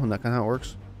level? And that kind of how it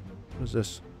works? What is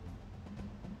this?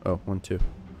 Oh, 1, 2.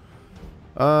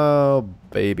 Oh,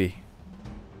 baby.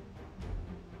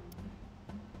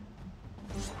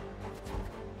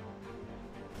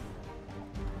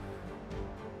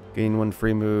 Gain 1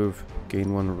 free move,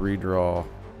 gain 1 redraw.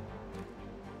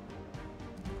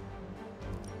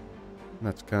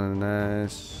 That's kind of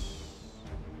nice.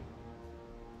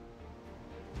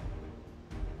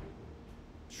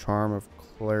 Charm of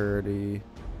Clarity.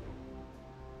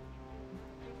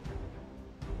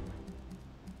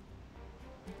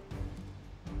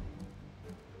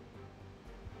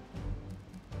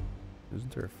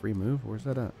 Isn't there a free move? Where's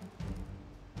that at?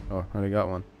 Oh, I already got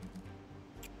one.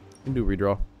 You can do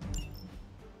redraw.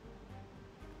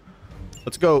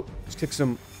 Let's go. Let's kick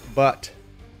some butt.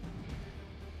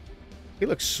 He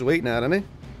looks sweet now, doesn't he?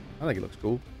 I think he looks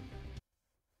cool.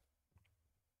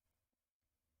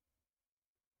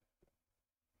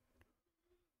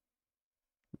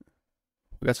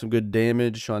 We got some good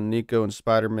damage on Nico and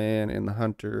Spider-Man and the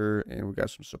Hunter, and we got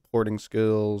some supporting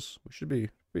skills. We should be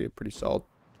a pretty solid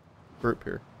group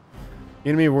here.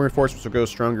 Enemy reinforcements will go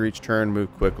stronger each turn.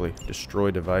 Move quickly.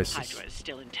 Destroy devices. Hydra is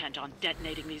still intent on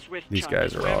detonating these rift These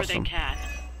guys are wherever awesome. they can.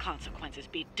 Consequences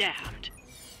be damned.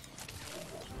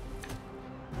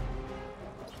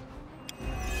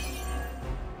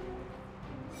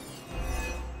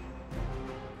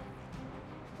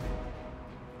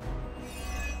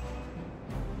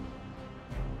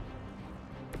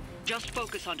 Just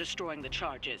focus on destroying the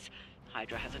charges.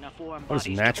 Hydra has enough warm What is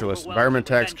bodies naturalist? to overwhelm Environment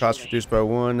them tax cost eventually. reduced by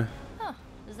 1. Huh,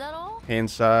 is that all? Hand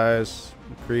size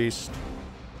increased.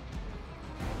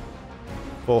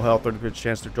 Full health, 30%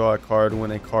 chance to draw a card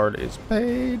when a card is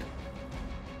played.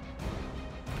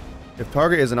 If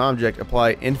target is an object,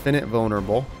 apply infinite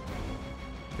vulnerable.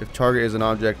 If target is an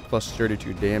object, plus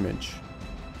 32 damage.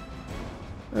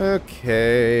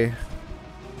 Okay.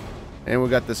 And we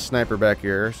got this sniper back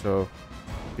here, so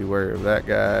be wary of that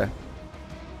guy.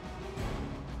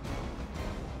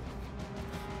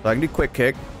 So I can do quick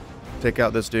kick. Take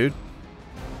out this dude.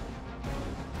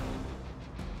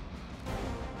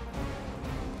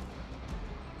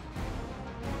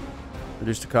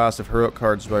 Reduce the cost of heroic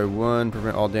cards by 1.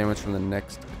 Prevent all damage from the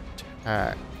next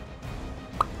attack.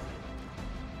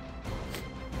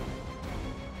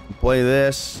 Play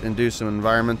this and do some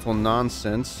environmental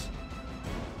nonsense.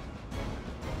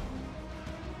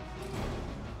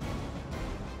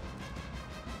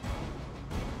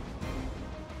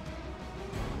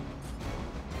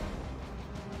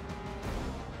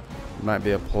 Might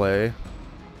be a play.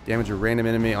 Damage a random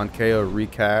enemy on KO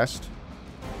recast.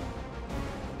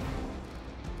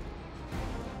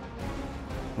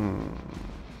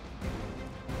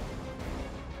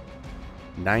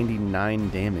 99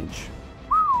 damage.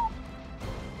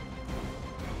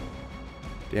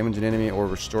 Damage an enemy or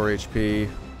restore HP.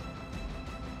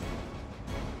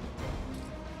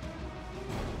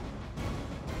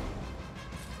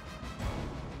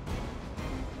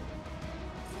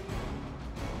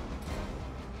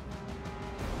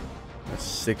 That's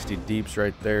 60 deeps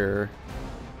right there.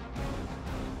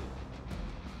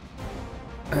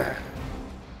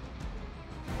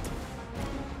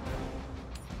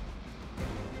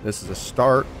 This is a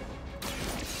start.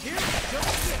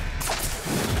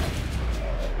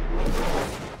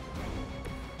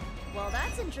 Well,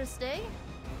 that's interesting.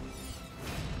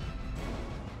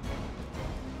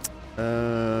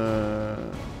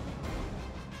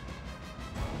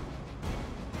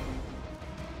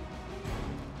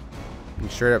 You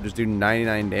straight up just do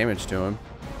 99 damage to him.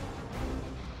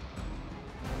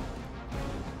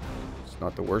 It's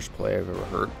not the worst play I've ever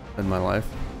heard in my life.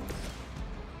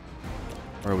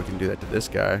 Or we can do that to this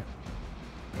guy.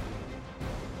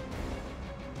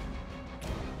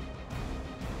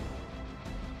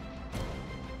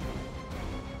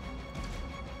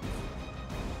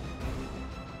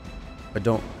 I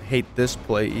don't hate this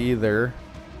play either.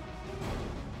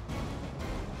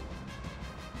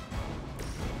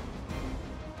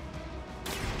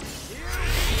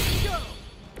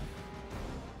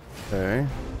 Okay.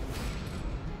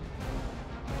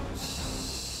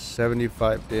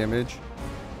 75 damage.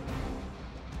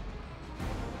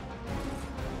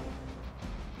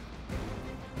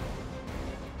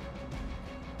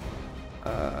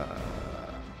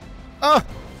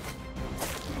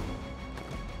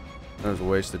 That was a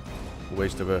waste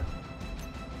of a.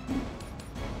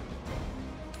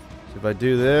 So if I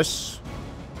do this,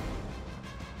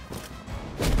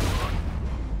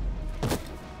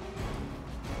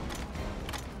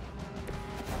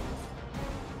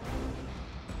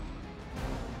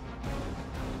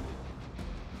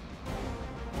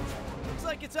 Looks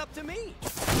like it's up to me.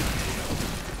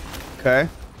 okay.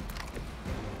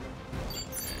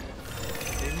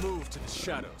 They move to the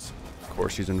shadows. Of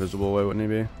course, he's invisible. Why wouldn't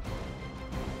he be?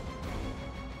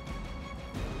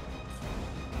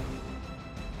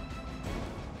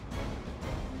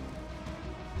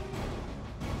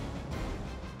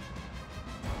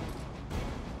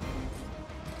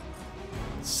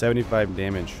 $75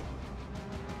 damage.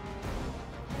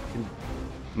 Can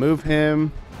move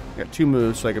him. I got 2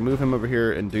 moves, so I can move him over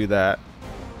here and do that.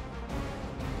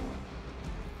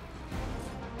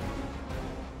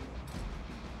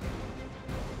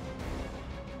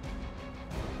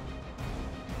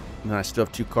 And I still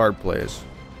have 2 card plays.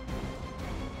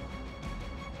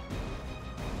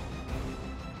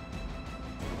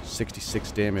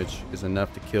 $66 damage is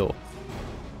enough to kill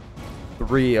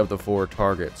 3 of the 4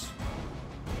 targets.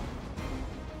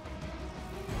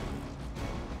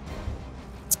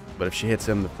 But if she hits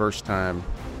him the first time,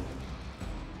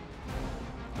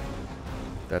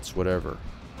 that's whatever.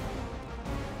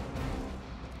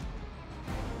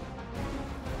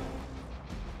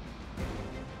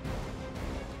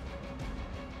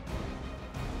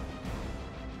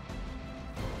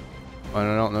 And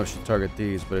I don't know if she target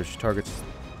these, but if she targets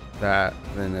that,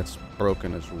 then it's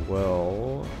broken as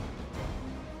well.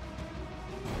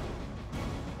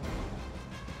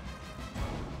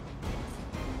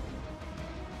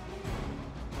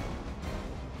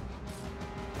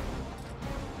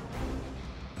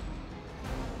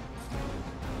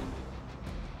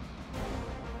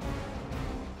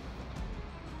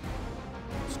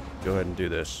 Let's go ahead and do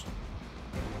this.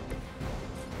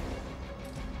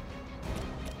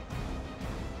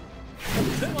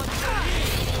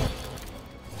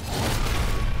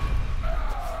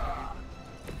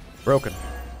 Broken.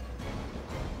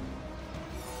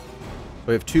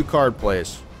 We have 2 card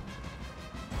plays.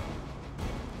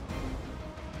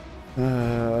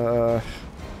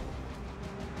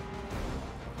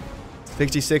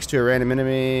 66 to a random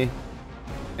enemy.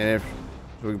 And if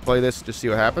we can play this to see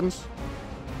what happens.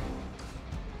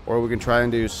 Or we can try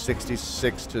and do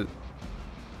 66 to... There's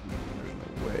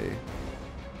no way.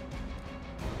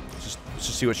 Let's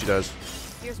just see what she does.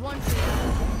 Here's one for you.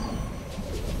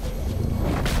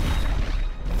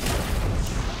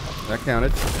 That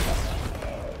counted.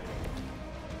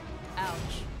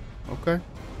 Ouch. Okay.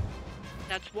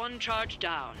 That's 1 charge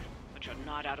down, but you're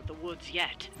not out of the woods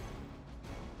yet.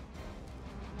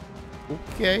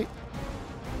 Okay.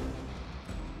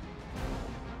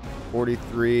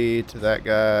 43 to that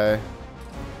guy.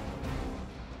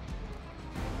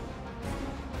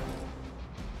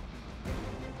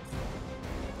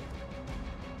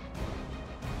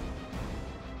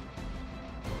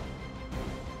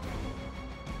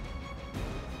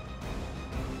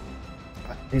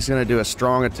 He's gonna do a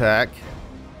strong attack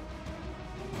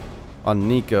on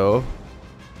Nico.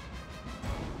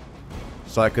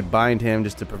 So I could bind him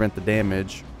just to prevent the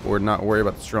damage, or not worry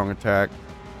about the strong attack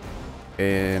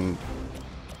and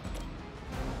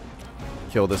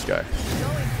kill this guy.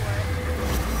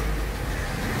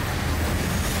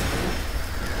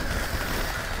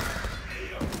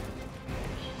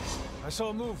 I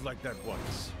saw a move like that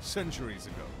once, centuries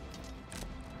ago.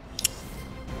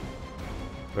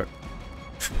 But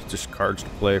just cards to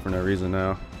play for no reason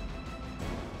now.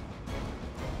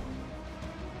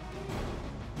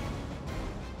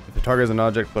 If the target is an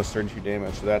object plus 32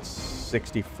 damage, so that's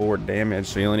 64 damage,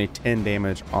 so you only need 10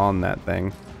 damage on that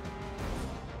thing,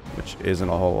 which isn't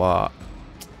a whole lot.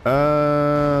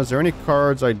 Is there any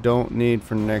cards I don't need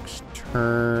for next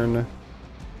turn?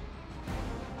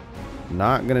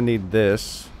 Not gonna need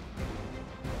this.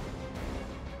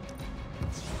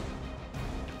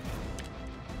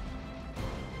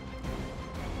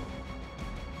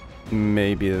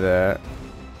 Maybe that.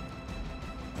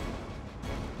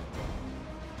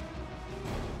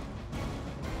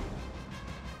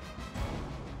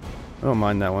 I don't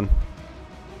mind that one.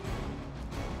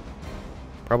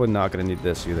 Probably not gonna need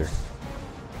this either.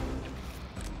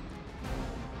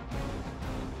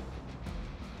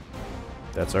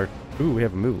 That's our... Ooh, we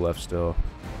have a move left still.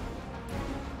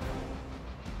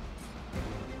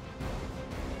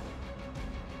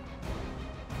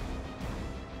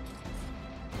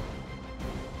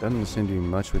 Doesn't seem to be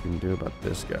much we can do about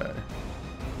this guy.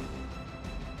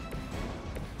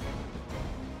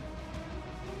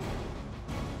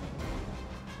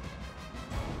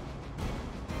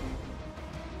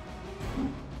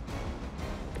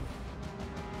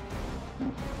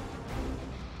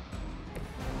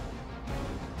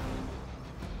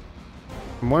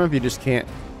 One of you just can't...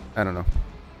 I don't know.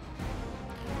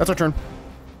 That's our turn.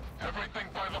 Everything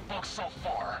by the book so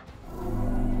far.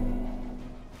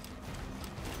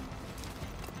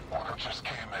 Order just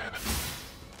came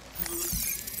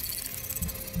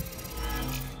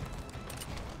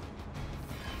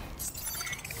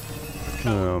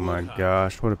in. Oh my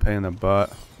gosh, what a pain in the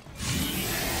butt.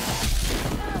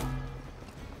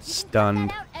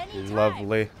 Stunned.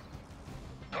 Lovely.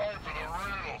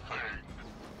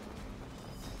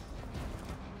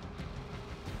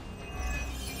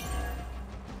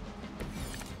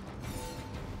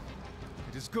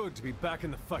 Good to be back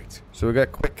in the fight. So we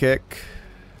got quick kick,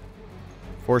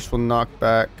 forceful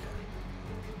knockback,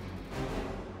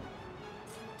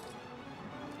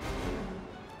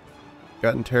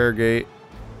 got interrogate,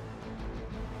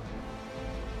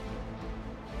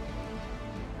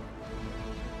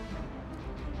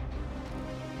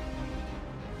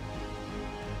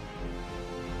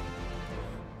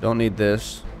 don't need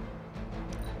this.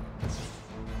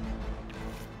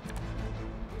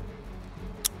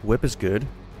 Whip is good.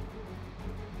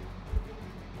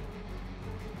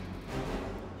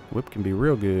 Whip can be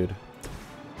real good.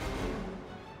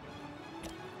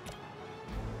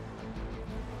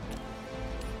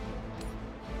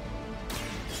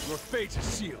 Your fate is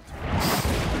sealed.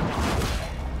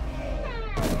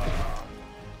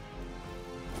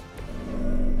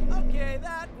 Okay,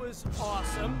 that was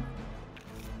awesome.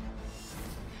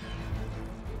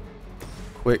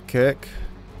 Quick kick.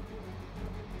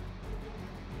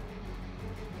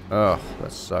 Oh,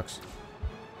 that sucks.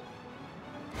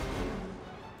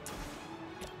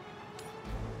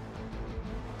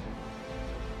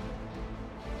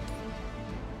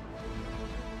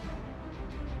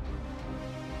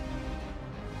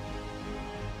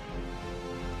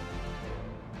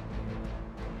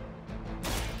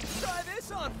 Try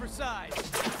this on for size.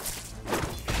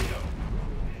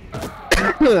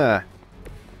 I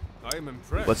am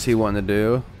impressed. What's he want to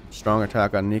do? Strong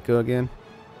attack on Nico again.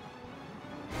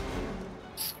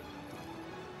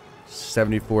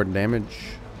 74 damage.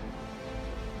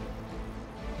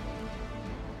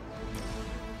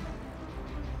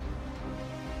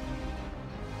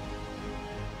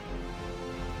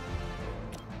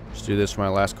 Just do this for my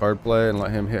last card play and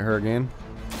let him hit her again.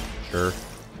 Sure.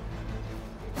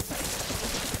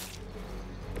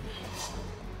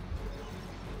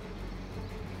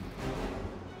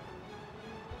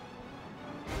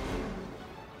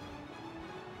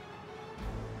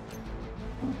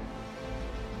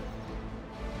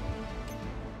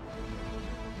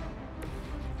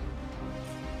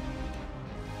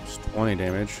 It's 20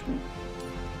 damage.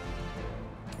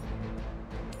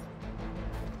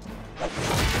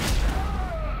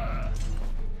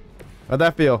 How'd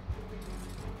that feel?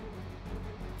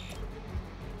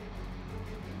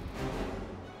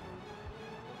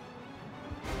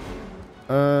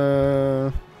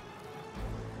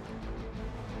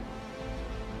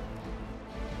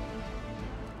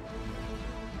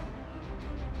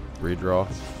 Redraw.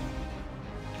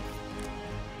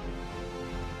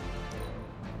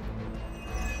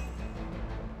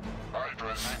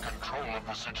 Hydra's in control of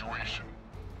the situation.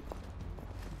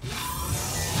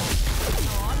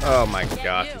 Oh my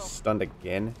gosh, he's stunned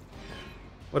again.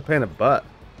 What a pain in the butt.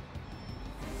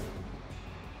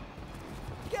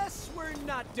 Guess we're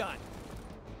not done.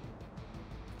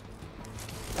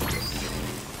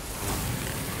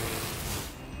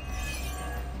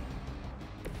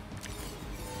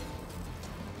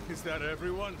 Is that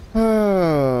everyone?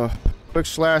 Quick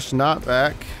slash, not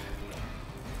back.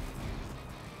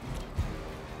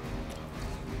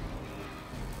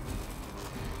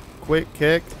 Quick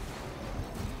kick.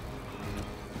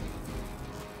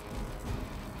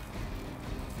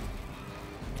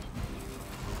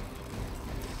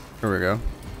 Here we go.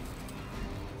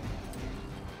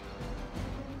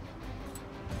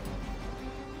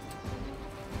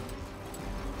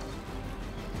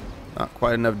 Not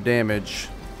quite enough damage.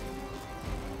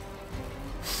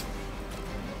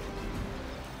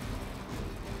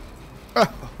 Oh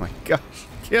my gosh,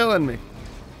 killing me.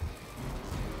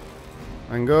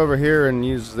 I can go over here and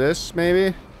use this,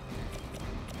 maybe?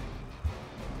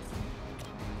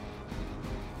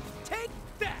 Take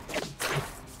that.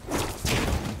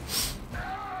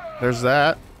 There's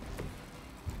that.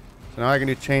 So now I can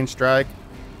do chain strike.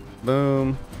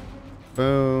 Boom.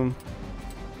 Boom.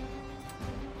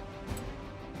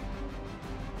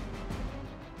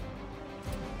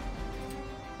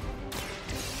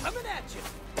 Coming at you.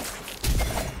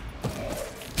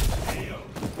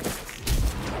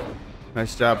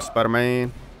 Nice job,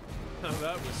 Spider-Man. Now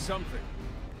that was something.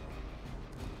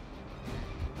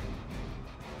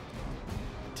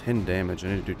 10 damage. I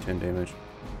need to do 10 damage.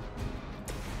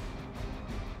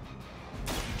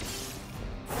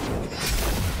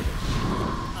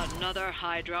 Another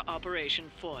Hydra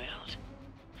operation foiled.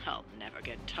 I'll never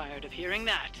get tired of hearing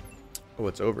that. Oh,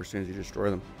 it's over as soon as you destroy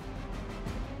them.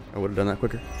 I would have done that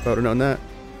quicker if I would have known that.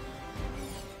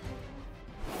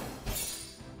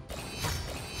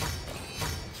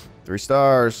 Three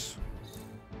stars.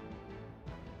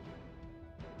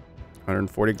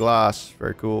 140 glass.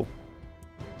 Very cool.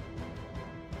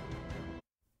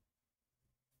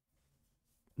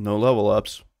 No level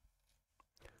ups.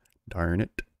 Darn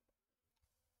it.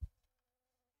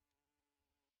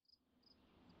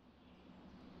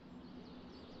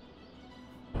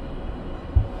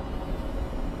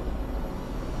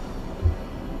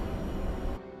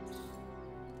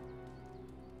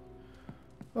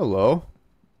 Hello.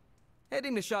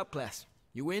 Heading to shop class.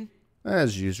 You in?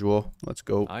 As usual. Let's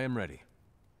go. I am ready.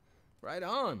 Right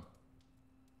on.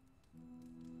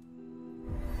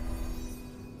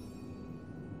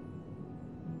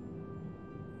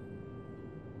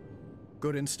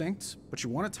 Good instincts, but you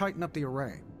want to tighten up the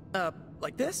array.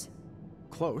 Like this?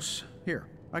 Close. Here,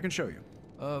 I can show you.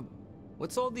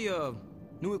 What's all the,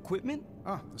 new equipment?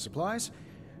 Ah, the supplies?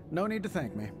 No need to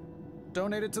thank me.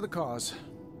 Donated to the cause,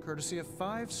 courtesy of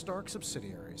 5 Stark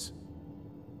subsidiaries.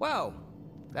 Wow.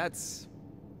 It's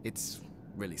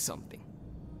really something.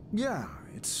 Yeah,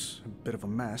 it's a bit of a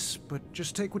mess, but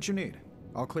just take what you need.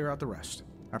 I'll clear out the rest.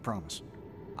 I promise.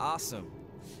 Awesome.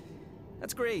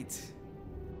 That's great.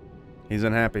 He's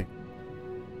unhappy.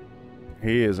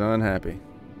 He is unhappy.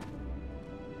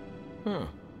 Huh.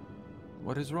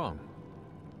 What is wrong?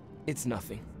 It's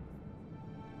nothing.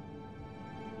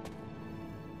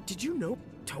 Did you know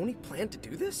Tony planned to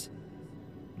do this?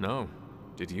 No.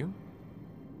 Did you?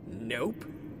 Nope.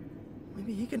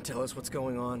 Maybe he can tell us what's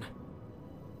going on.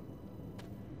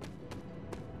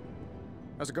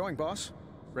 How's it going, boss?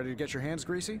 Ready to get your hands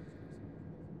greasy?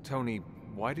 Tony,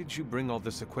 why did you bring all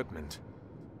this equipment?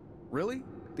 Really?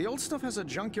 The old stuff has a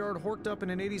junkyard horked up in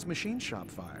an 80s machine shop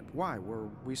vibe. Why, were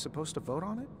we supposed to vote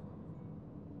on it?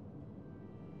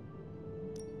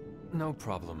 No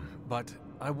problem, but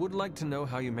I would like to know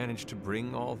how you managed to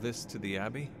bring all this to the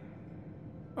Abbey.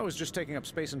 I was just taking up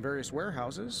space in various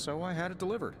warehouses, so I had it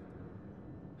delivered.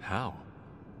 How?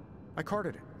 I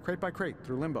carted it, crate by crate,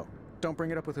 through Limbo. Don't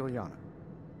bring it up with Ilyana.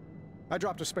 I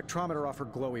dropped a spectrometer off her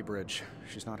glowy bridge.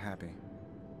 She's not happy.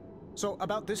 So,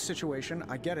 about this situation,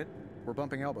 I get it. We're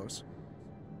bumping elbows.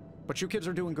 But you kids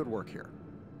are doing good work here.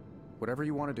 Whatever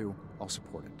you want to do, I'll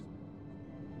support it.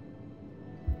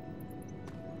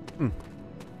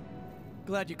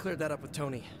 Glad you cleared that up with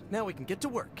Tony. Now we can get to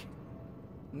work.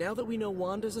 Now that we know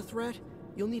Wanda's a threat,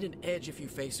 you'll need an edge if you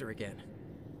face her again.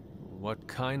 What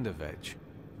kind of edge?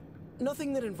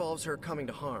 Nothing that involves her coming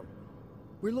to harm.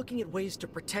 We're looking at ways to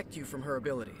protect you from her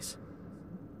abilities.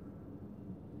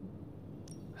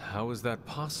 How is that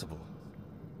possible?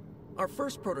 Our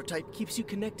first prototype keeps you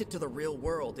connected to the real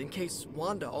world in case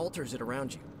Wanda alters it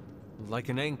around you. Like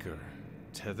an anchor,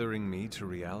 tethering me to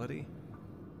reality?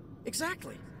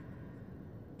 Exactly.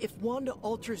 If Wanda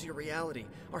alters your reality,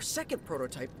 our second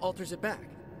prototype alters it back.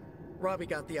 Robbie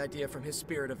got the idea from his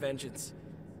spirit of vengeance.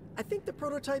 I think the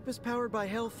prototype is powered by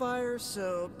Hellfire,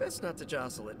 so best not to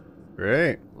jostle it.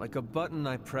 Great. Like a button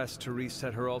I press to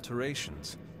reset her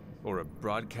alterations. Or a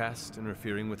broadcast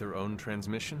interfering with her own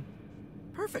transmission?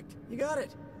 Perfect, you got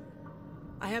it.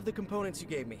 I have the components you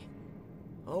gave me.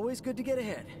 Always good to get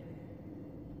ahead.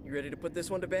 You ready to put this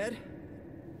one to bed?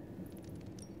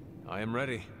 I am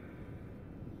ready.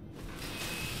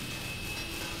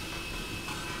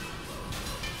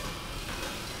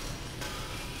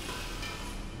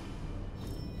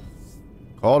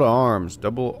 Call to arms.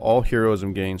 Double all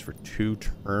heroism gains for 2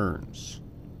 turns.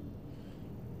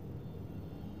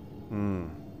 I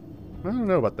don't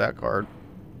know about that card.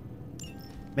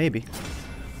 Maybe.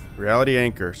 Reality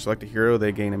Anchor. Select a hero.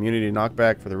 They gain immunity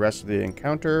knockback for the rest of the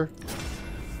encounter.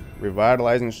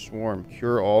 Revitalizing Swarm.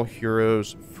 Cure all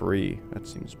heroes free. That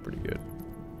seems pretty good.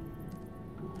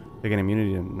 They gain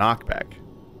immunity to knockback.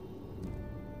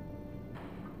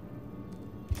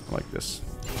 I like this.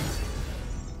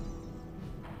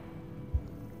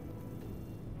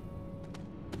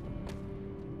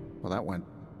 Well, that went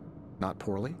not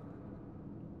poorly.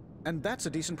 And that's a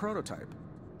decent prototype.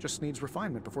 Just needs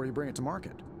refinement before you bring it to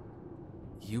market.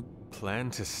 You plan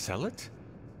to sell it?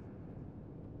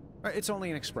 It's only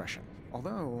an expression.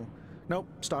 Although... Nope,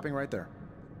 stopping right there.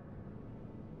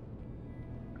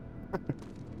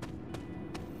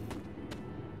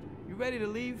 You ready to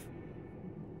leave?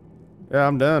 Yeah,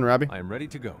 I'm done, Robbie. I am ready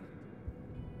to go.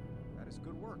 That is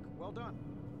good work. Well done.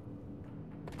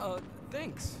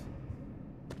 Thanks.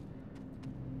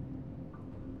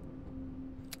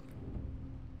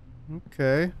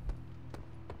 Okay.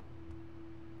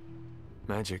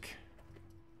 Magic,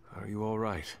 are you all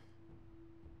right?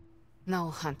 No,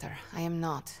 Hunter, I am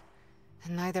not.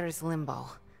 And neither is Limbo.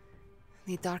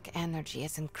 The dark energy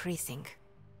is increasing.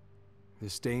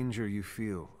 This danger you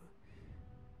feel,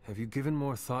 have you given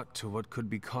more thought to what could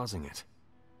be causing it?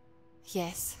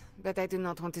 Yes, but I do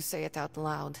not want to say it out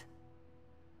loud.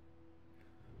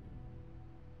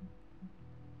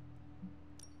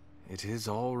 It is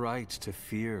all right to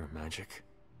fear magic.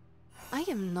 I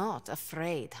am not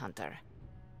afraid, Hunter.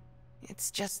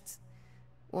 It's just...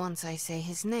 once I say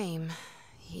his name,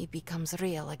 he becomes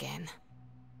real again.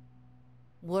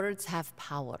 Words have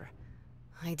power.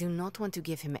 I do not want to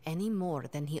give him any more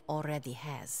than he already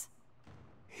has.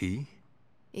 He?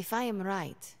 If I am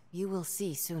right, you will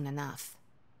see soon enough.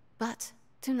 But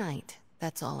tonight,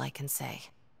 that's all I can say.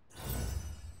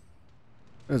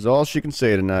 That's all she can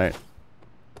say tonight.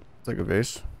 It's like a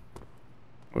vase.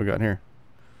 What we got in here?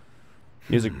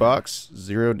 Music box.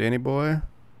 0 Danny Boy.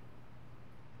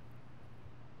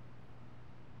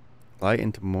 Light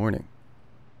into morning.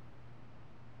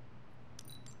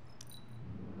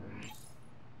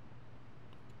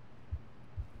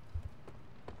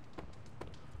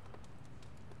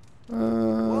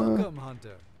 Welcome,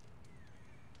 Hunter.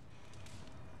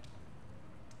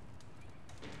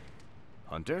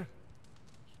 Hunter?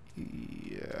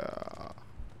 Yeah.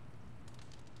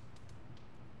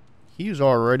 He's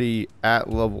already at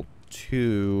level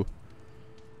 2.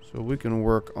 So we can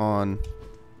work on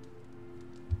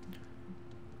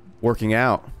working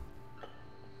out.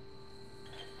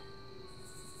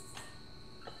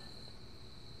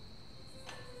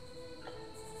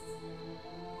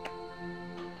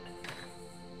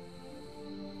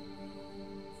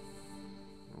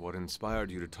 What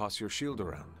inspired you to toss your shield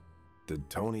around? Did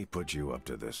Tony put you up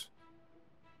to this?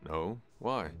 No?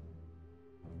 Why?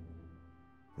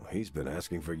 Well, he's been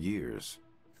asking for years.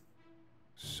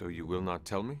 So you will not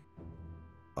tell me?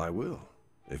 I will,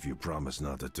 if you promise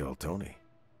not to tell Tony.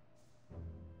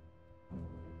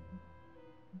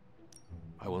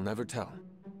 I will never tell.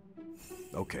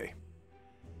 Okay.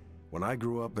 When I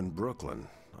grew up in Brooklyn,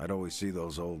 I'd always see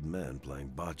those old men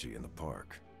playing bocce in the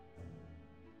park.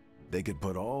 They could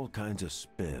put all kinds of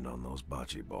spin on those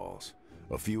bocce balls.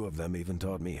 A few of them even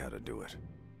taught me how to do it.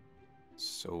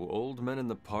 So old men in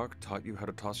the park taught you how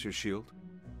to toss your shield?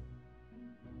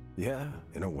 Yeah,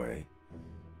 in a way.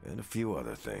 And a few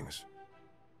other things.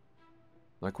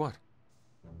 Like what?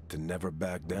 To never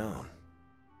back down,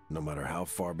 no matter how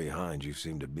far behind you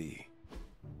seem to be.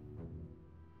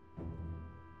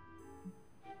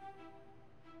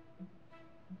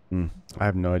 I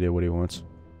have no idea what he wants.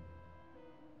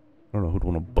 I don't know who'd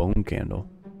want a bone candle.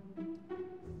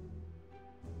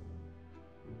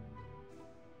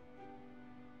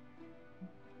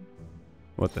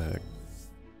 What the heck?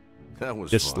 That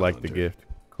was just fun, like the Hunter. gift.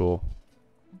 Cool.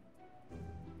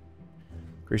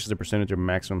 Increases the percentage of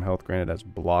maximum health granted as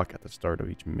block at the start of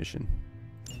each mission.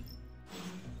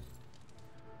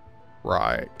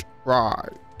 Right.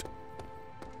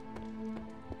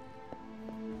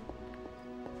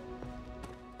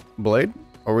 Blade,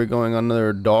 are we going on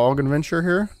another dog adventure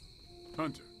here?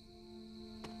 Hunter.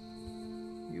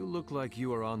 You look like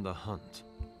you are on the hunt.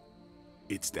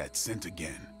 It's that scent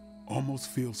again. Almost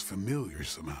feels familiar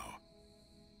somehow.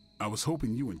 I was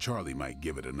hoping you and Charlie might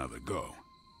give it another go.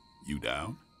 You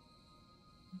down?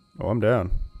 Oh, I'm down.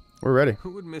 We're ready.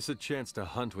 Who would miss a chance to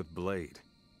hunt with Blade?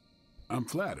 I'm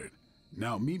flattered.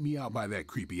 Now meet me out by that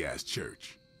creepy-ass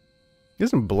church.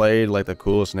 Isn't Blade like the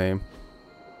coolest name?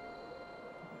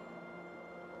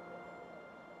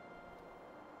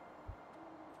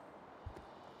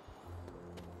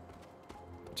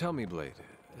 Tell me, Blade,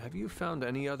 have you found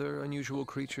any other unusual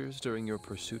creatures during your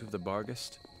pursuit of the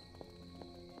Barghest?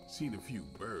 Seen a few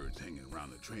birds hanging around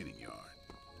the training yard,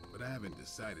 but I haven't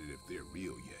decided if they're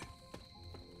real yet.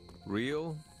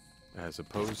 Real? As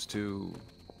opposed to...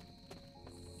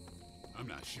 I'm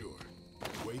not sure.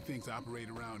 The way things operate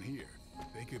around here,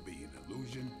 they could be an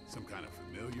illusion, some kind of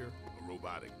familiar, a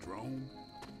robotic drone.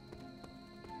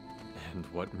 And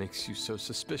what makes you so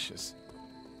suspicious?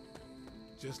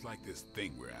 Just like this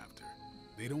thing we're after.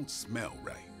 They don't smell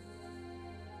right.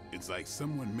 It's like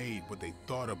someone made what they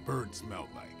thought a bird smelled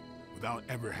like, without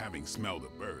ever having smelled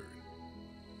a bird.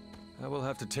 I will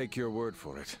have to take your word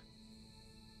for it.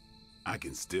 I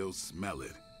can still smell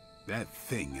it. That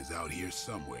thing is out here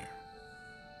somewhere.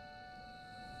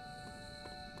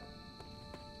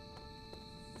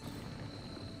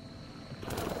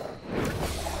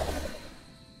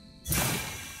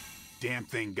 Damn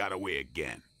thing got away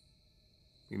again.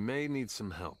 We may need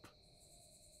some help.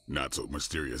 Not so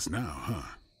mysterious now,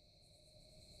 huh?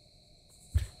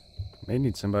 May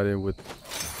need somebody with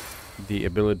the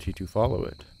ability to follow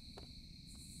it.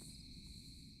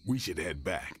 We should head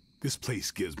back. This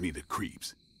place gives me the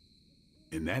creeps.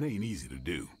 And that ain't easy to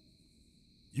do.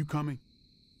 You coming?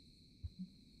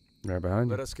 Right behind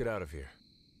you. Let us get out of here.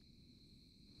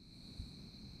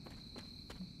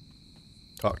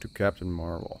 Talk to Captain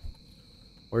Marvel.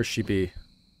 Where's she be?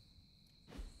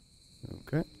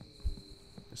 Okay.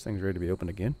 This thing's ready to be opened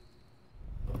again.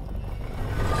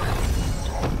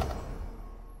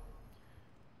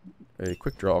 A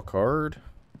quick draw card.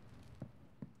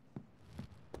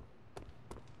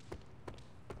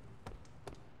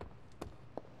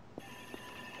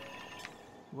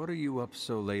 What are you up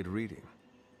so late reading?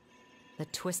 The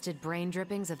twisted brain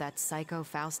drippings of that psycho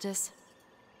Faustus?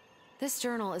 This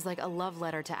journal is like a love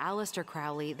letter to Aleister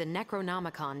Crowley, the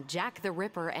Necronomicon, Jack the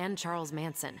Ripper, and Charles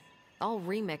Manson, all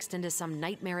remixed into some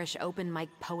nightmarish open mic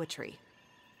poetry.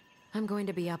 I'm going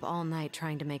to be up all night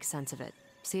trying to make sense of it,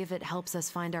 see if it helps us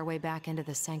find our way back into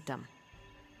the sanctum.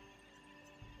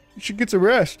 You should get some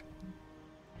rest.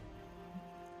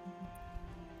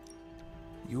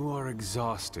 You are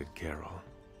exhausted, Carol.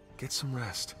 Get some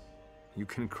rest. You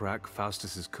can crack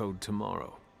Faustus's code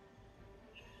tomorrow.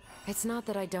 It's not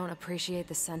that I don't appreciate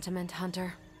the sentiment,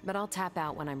 Hunter, but I'll tap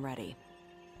out when I'm ready.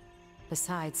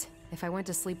 Besides, if I went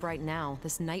to sleep right now,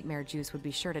 this nightmare juice would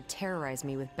be sure to terrorize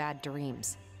me with bad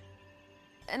dreams.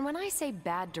 And when I say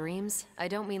bad dreams, I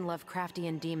don't mean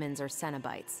Lovecraftian demons or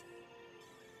Cenobites.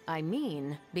 I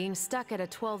mean being stuck at a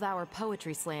 12-hour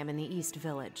poetry slam in the East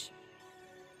Village.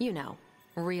 You know,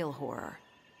 real horror.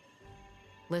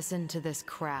 Listen to this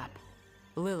crap.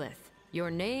 Lilith,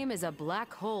 your name is a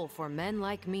black hole for men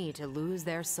like me to lose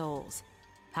their souls.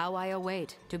 How I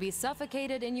await to be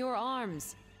suffocated in your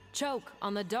arms, choke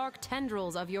on the dark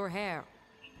tendrils of your hair,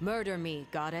 Murder me,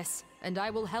 goddess, and I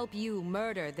will help you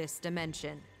murder this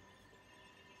dimension.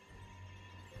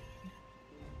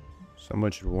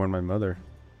 Someone should warn my mother.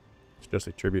 It's just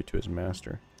a tribute to his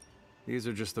master. These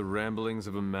are just the ramblings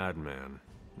of a madman.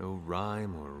 No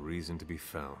rhyme or reason to be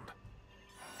found.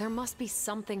 There must be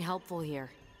something helpful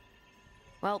here.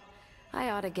 Well,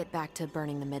 I ought to get back to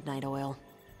burning the midnight oil.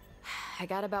 I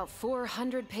got about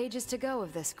 400 pages to go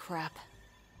of this crap.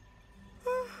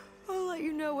 I'll let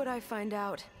you know what I find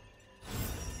out.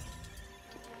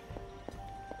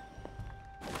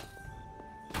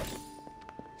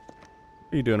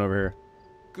 What are you doing over here?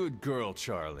 Good girl,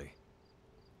 Charlie.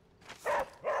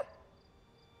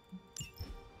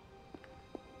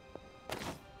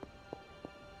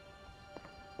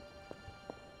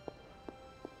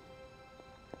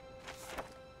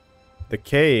 The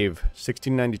Cave,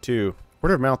 1692.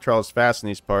 Word of mouth travels fast in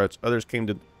these parts. Others came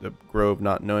to the grove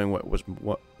not knowing what was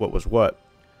what,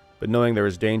 but knowing there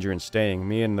was danger in staying.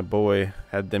 Me and the boy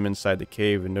had them inside the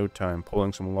cave in no time,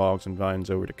 pulling some logs and vines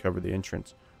over to cover the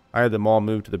entrance. I had them all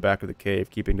moved to the back of the cave,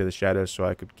 keeping to the shadows so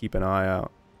I could keep an eye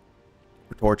out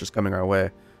for torches coming our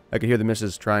way. I could hear the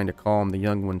missus trying to calm the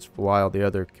young ones while the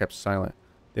other kept silent.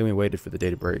 Then we waited for the day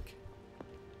to break.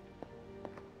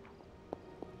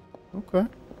 Okay.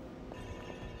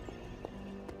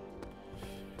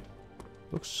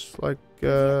 Looks like,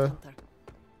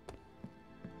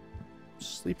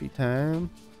 sleepy time.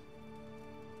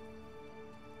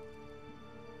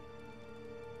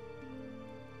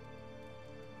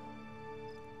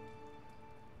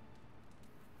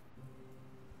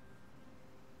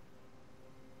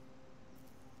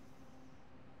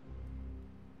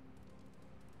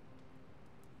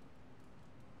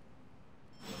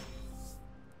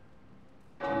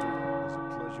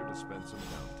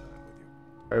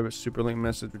 I have a superlink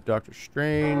message with Dr.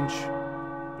 Strange.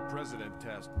 The president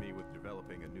tasked me with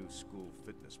developing a new school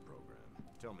fitness program.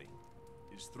 Tell me,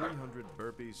 is 300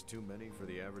 burpees too many for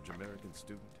the average American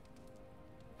student?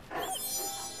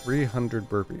 300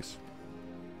 burpees.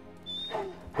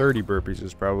 30 burpees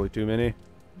is probably too many.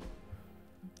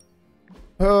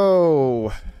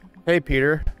 Oh, hey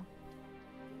Peter.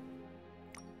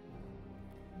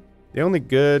 The only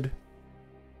good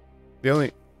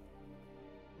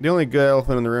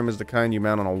elephant in the room is the kind you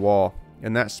mount on a wall.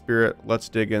 In that spirit, let's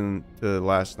dig into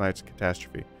last night's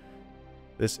catastrophe.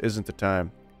 This isn't the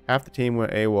time. Half the team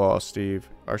went AWOL, Steve.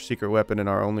 Our secret weapon and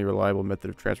our only reliable method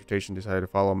of transportation decided to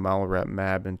follow Malrat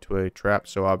Mab into a trap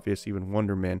so obvious even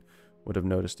Wonder Man would have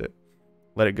noticed it.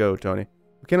 Let it go, Tony.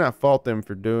 We cannot fault them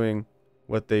for doing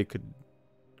what they could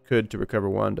to recover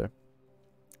Wanda.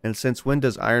 And since when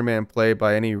does Iron Man play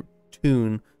by any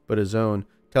tune but his own?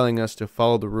 Telling us to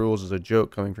follow the rules is a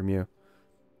joke coming from you.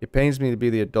 It pains me to be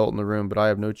the adult in the room, but I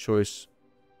have no choice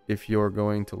if you're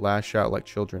going to lash out like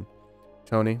children.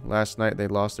 Tony, last night they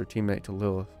lost their teammate to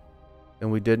Lilith.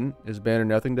 And we didn't? Is Banner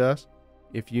nothing to us?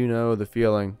 If you know the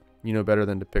feeling, you know better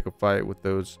than to pick a fight with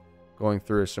those going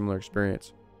through a similar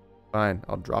experience. Fine,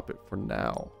 I'll drop it for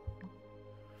now.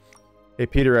 Hey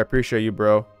Peter, I appreciate you,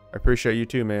 bro. I appreciate you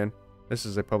too, man. This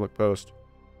is a public post.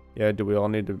 Yeah, do we all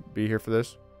need to be here for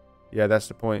this? Yeah, that's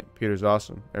the point. Peter's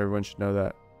awesome. Everyone should know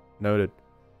that. Noted.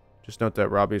 Just note that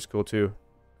Robbie is cool too.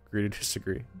 Agree to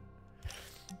disagree.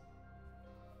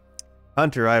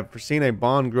 Hunter, I have foreseen a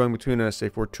bond growing between us, a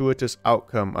fortuitous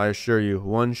outcome, I assure you.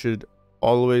 One should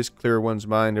always clear one's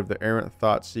mind of the errant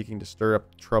thoughts seeking to stir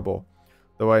up trouble.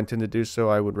 Though I intend to do so,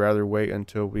 I would rather wait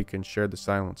until we can share the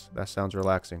silence. That sounds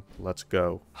relaxing. Let's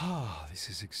go. Ah, this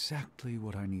is exactly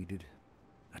what I needed.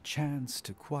 A chance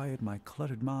to quiet my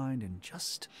cluttered mind and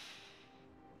just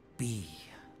be.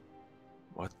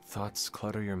 What thoughts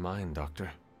clutter your mind,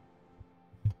 Doctor?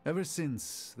 Ever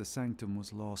since the Sanctum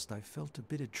was lost, I felt a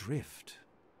bit adrift.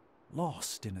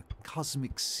 Lost in a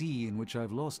cosmic sea in which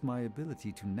I've lost my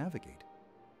ability to navigate.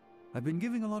 I've been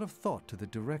giving a lot of thought to the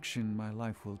direction my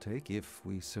life will take if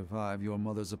we survive your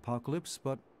mother's apocalypse,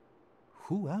 but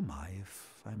who am I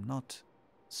if I'm not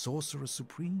Sorcerer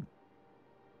Supreme?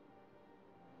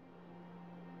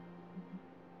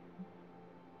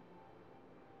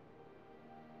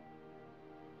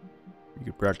 You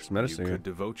could practice medicine. You could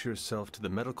devote yourself to the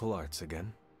medical arts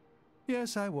again.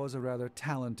 Yes, I was a rather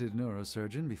talented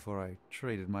neurosurgeon before I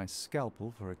traded my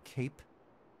scalpel for a cape.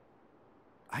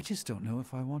 I just don't know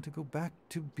if I want to go back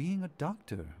to being a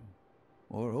doctor,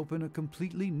 or open a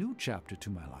completely new chapter to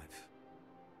my life.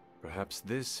 Perhaps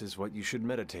this is what you should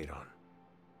meditate on.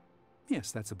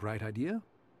 Yes, that's a bright idea.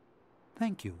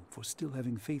 Thank you for still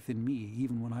having faith in me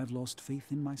even when I've lost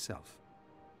faith in myself.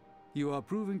 You are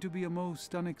proving to be a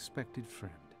most unexpected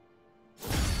friend.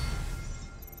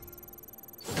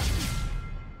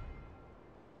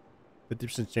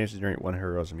 50% chances during one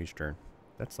heroism each turn.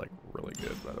 That's like really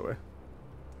good, by the way.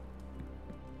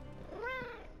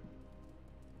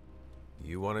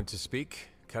 You wanted to speak,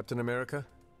 Captain America?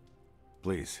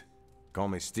 Please, call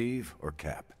me Steve or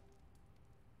Cap.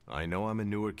 I know I'm a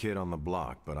newer kid on the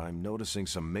block, but I'm noticing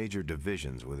some major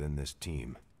divisions within this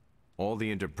team. All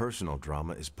the interpersonal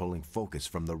drama is pulling focus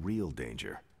from the real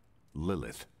danger,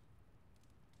 Lilith.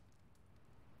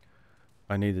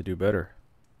 I need to do better.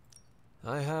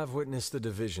 I have witnessed the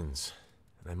divisions,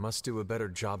 and I must do a better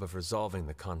job of resolving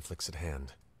the conflicts at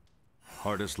hand.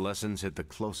 Hardest lessons hit the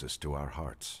closest to our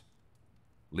hearts.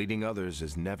 Leading others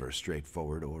is never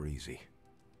straightforward or easy.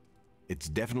 It's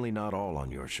definitely not all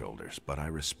on your shoulders, but I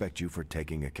respect you for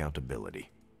taking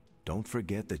accountability. Don't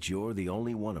forget that you're the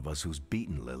only one of us who's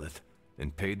beaten Lilith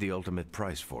and paid the ultimate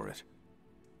price for it.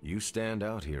 You stand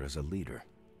out here as a leader.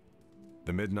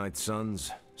 The Midnight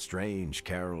Suns, Strange,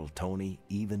 Carol, Tony,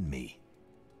 even me.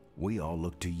 We all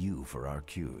look to you for our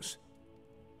cues.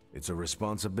 It's a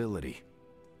responsibility,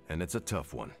 and it's a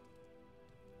tough one.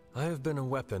 I have been a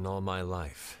weapon all my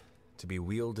life, to be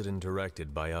wielded and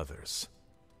directed by others.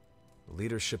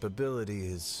 Leadership ability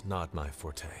is not my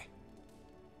forte.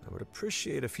 I would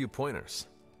appreciate a few pointers.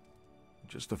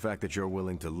 Just the fact that you're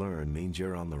willing to learn means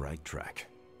you're on the right track.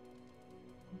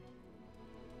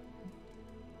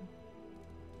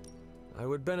 I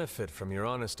would benefit from your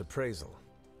honest appraisal.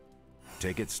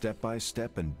 Take it step by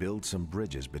step and build some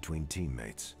bridges between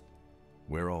teammates.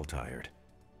 We're all tired,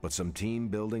 but some team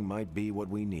building might be what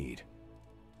we need,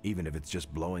 even if it's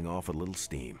just blowing off a little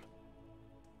steam.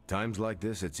 Times like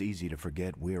this, it's easy to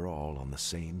forget we're all on the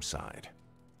same side.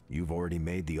 You've already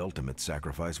made the ultimate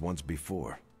sacrifice once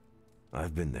before.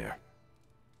 I've been there.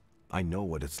 I know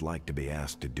what it's like to be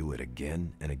asked to do it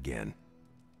again and again.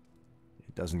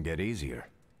 It doesn't get easier,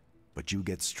 but you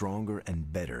get stronger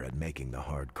and better at making the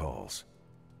hard calls.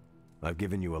 I've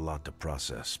given you a lot to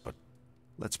process, but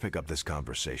let's pick up this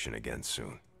conversation again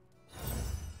soon.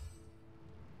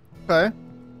 Okay.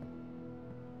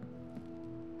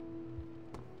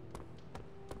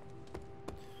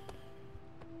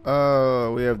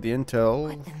 We have the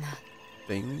intel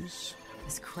things.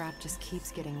 This crap just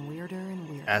keeps getting weirder and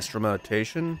weirder. Astral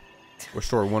meditation.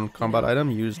 Restore one combat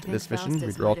item used this mission.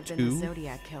 Redraw 2.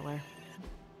 Zodiac killer.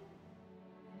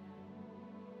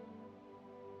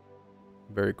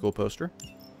 Very cool poster.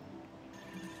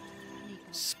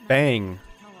 Spang.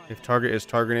 If target is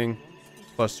targeting,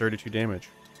 plus 32 damage.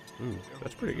 Ooh,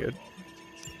 that's pretty good.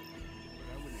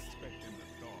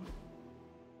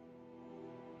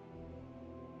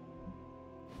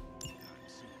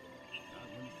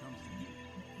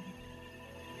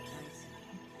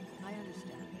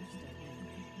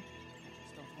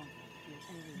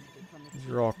 These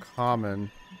are all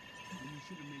common.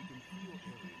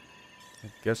 I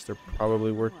guess they're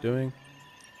probably worth doing.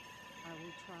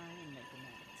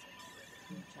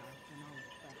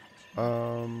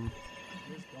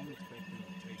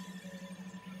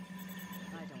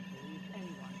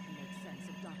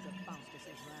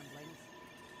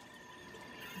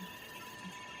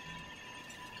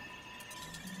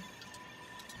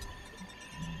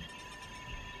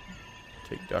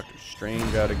 Take Dr.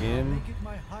 Strange out again. Make it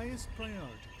my highest priority.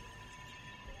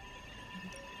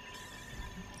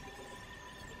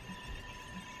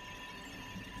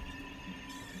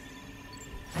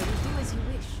 I will do as you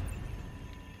wish.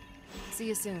 See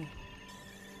you soon.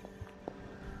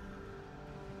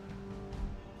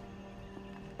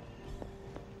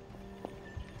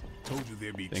 Told you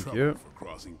there'd be Thank trouble you. for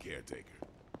crossing caretaker.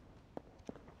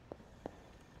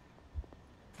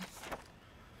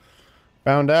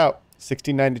 Found out.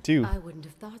 1692. I wouldn't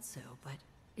have thought so, but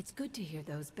it's good to hear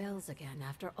those bells again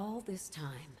after all this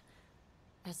time.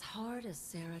 As hard as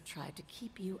Sarah tried to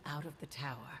keep you out of the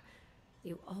tower,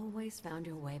 you always found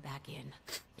your way back in,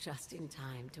 just in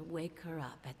time to wake her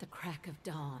up at the crack of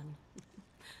dawn.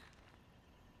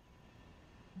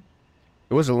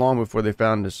 It wasn't long before they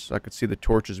found us. I could see the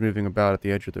torches moving about at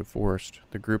the edge of the forest.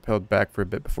 The group held back for a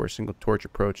bit before a single torch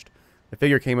approached. The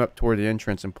figure came up toward the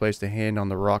entrance and placed a hand on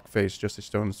the rock face just a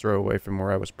stone's throw away from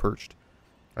where I was perched.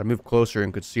 I moved closer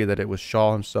and could see that it was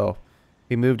Shaw himself.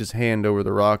 He moved his hand over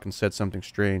the rock and said something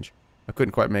strange. I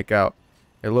couldn't quite make out.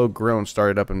 A low groan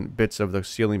started up and bits of the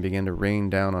ceiling began to rain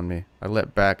down on me. I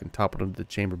leapt back and toppled into the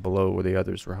chamber below where the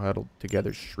others were huddled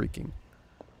together shrieking.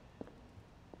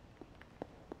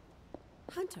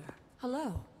 Hunter,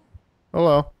 hello.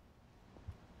 Hello.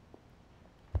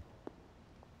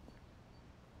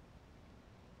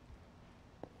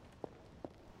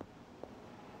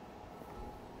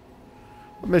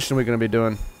 What mission are we going to be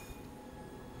doing?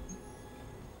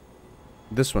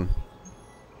 This one.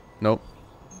 Nope.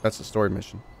 That's a story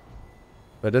mission.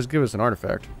 But it does give us an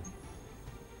artifact.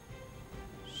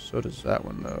 So does that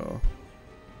one, though.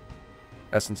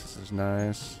 Essences is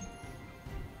nice.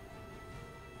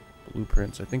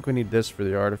 Blueprints. I think we need this for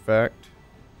the artifact.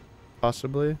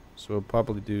 Possibly. So we'll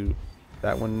probably do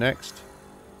that one next.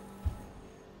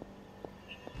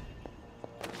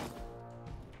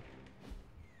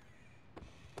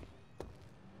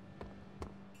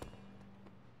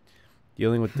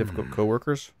 Dealing with difficult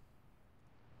coworkers.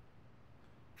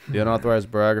 The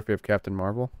unauthorized biography of Captain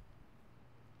Marvel.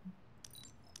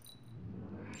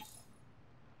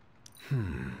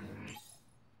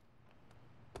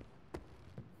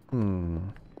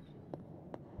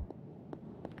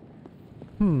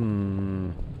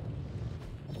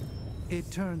 It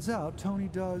turns out Tony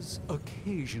does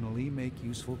occasionally make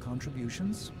useful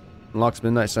contributions. Unlocks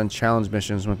Midnight Sun challenge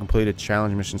missions. When completed,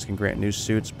 challenge missions can grant new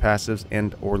suits, passives,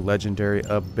 and or legendary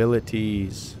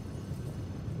abilities.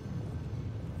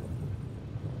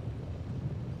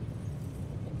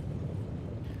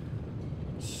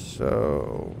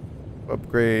 So,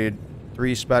 upgrade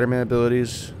 3 Spider-Man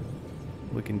abilities.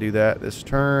 We can do that this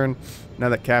turn. Now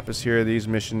that Cap is here, these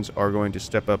missions are going to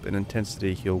step up in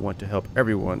intensity. He'll want to help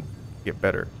everyone get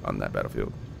better on that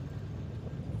battlefield.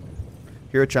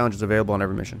 Hero challenges available on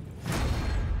every mission.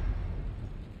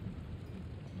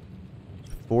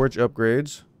 Forge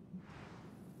upgrades.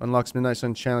 Unlocks Midnight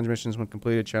Sun challenge missions. When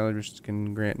completed, challenge missions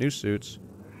can grant new suits,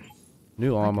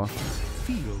 new armor.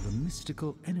 Feel the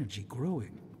mystical energy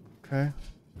growing. Okay.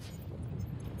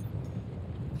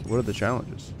 What are the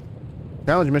challenges?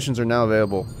 Challenge missions are now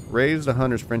available. Raise the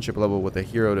hunter's friendship level with a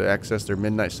hero to access their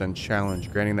Midnight Sun challenge,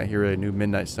 granting that hero a new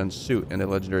Midnight Sun suit and a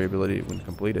legendary ability when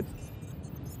completed.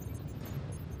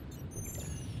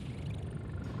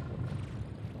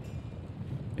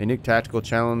 A unique tactical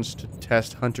challenge to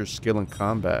test Hunter's skill in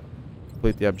combat.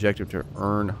 Complete the objective to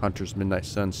earn Hunter's Midnight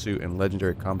Sun suit and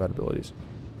legendary combat abilities.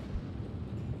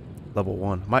 Level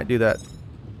 1. Might do that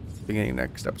beginning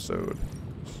next episode.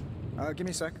 Give me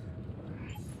a sec.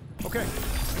 Okay,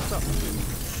 what's up?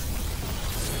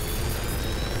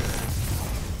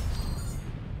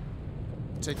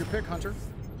 Take your pick, Hunter.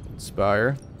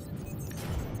 Inspire.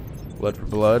 Blood for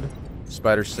Blood.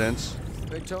 Spider Sense.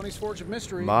 Big Tony's Forge of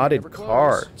Mystery. Modded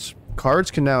cards.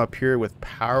 Cards can now appear with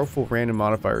powerful random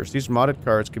modifiers. These modded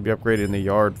cards can be upgraded in the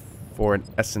yard for an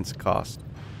essence cost.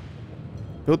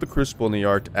 Build the Crucible in the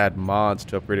yard to add mods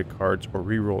to upgraded cards or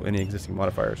reroll any existing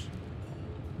modifiers.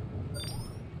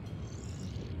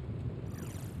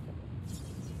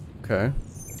 Okay.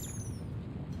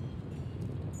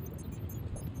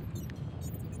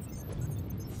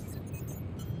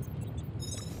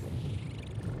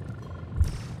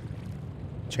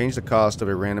 Change the cost of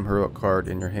a random heroic card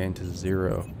in your hand to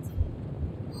 0.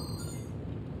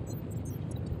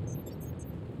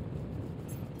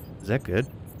 Is that good?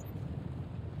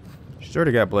 She's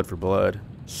already got Blood for Blood.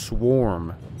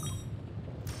 Swarm.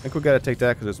 I think we gotta take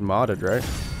that because it's modded, right?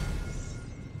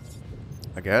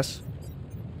 I guess.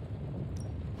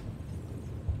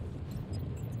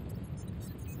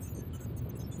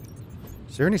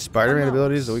 Is there any Spider-Man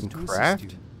abilities that we can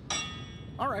craft?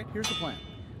 Alright, here's the plan.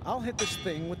 I'll hit this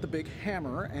thing with the big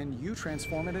hammer, and you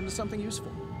transform it into something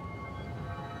useful.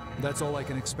 That's all I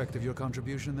can expect of your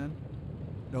contribution, then?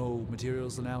 No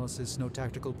materials analysis, no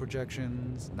tactical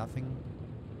projections, nothing?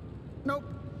 Nope.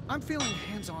 I'm feeling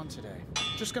hands-on today.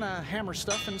 Just gonna hammer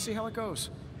stuff and see how it goes.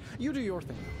 You do your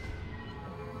thing.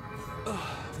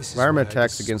 Environment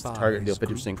attacks against the target deal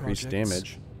 50% increased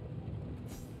damage.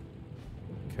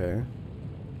 Okay.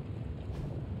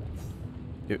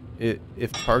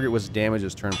 If target was damaged,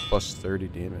 it's turned plus 30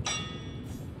 damage.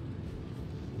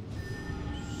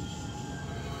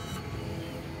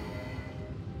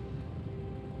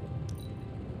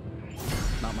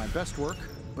 Not my best work,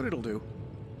 but it'll do.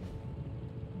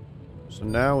 So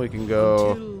now we can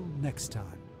go... Until next time.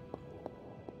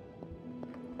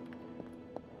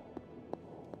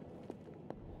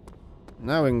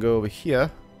 Now we can go over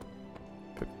here.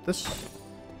 Pick up this.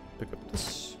 Pick up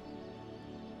this.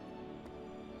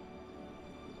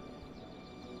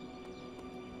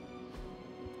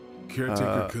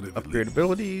 Caretaker could have upgrade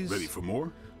abilities. Ready for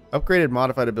more? Upgraded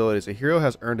modified abilities. A hero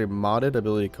has earned a modded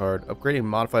ability card. Upgrading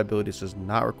modified abilities does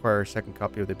not require a second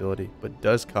copy of the ability, but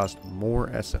does cost more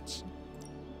essence.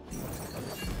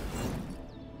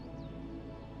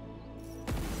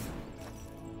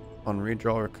 On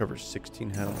redraw, recovers 16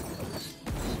 health.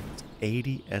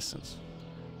 80 essence.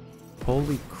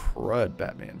 Holy crud,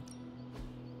 Batman.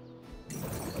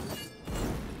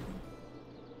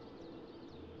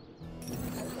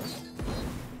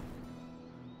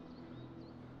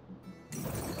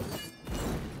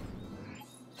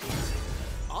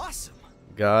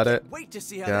 Got it. Wait to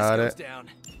see how Got this it. goes down.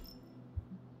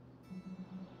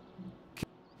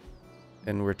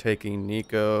 And we're taking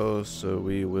Nico, so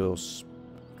we will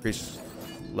increase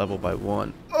level by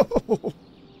 1. Oh!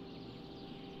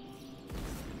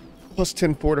 Plus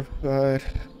 10 fortified.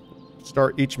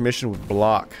 Start each mission with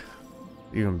block.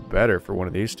 Even better for one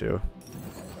of these two.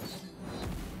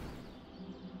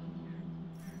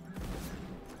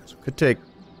 So could take.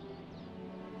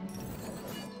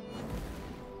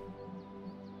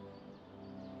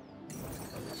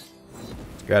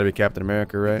 It's got to be Captain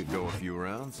America, right? Go a few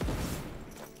rounds.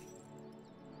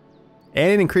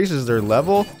 And it increases their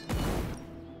level?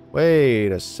 Wait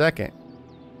a second.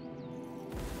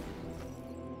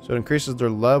 So it increases their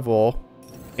level,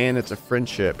 and it's a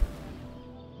friendship.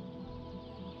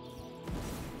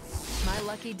 My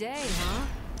lucky day, huh?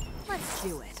 Let's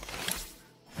do it.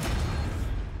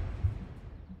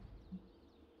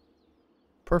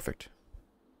 Perfect.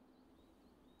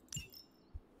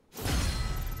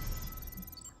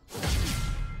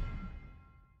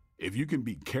 If you can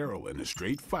beat Carol in a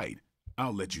straight fight,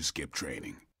 I'll let you skip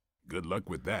training. Good luck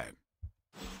with that.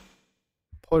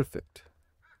 Perfect.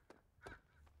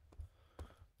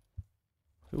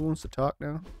 Who wants to talk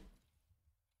now?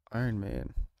 Iron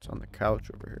Man. It's on the couch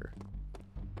over here.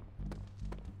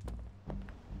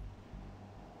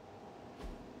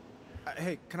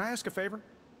 Hey, can I ask a favor?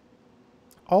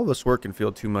 All this work can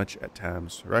feel too much at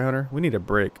times, right, Hunter? We need a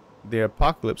break. The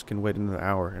apocalypse can wait another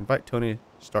hour. Invite Tony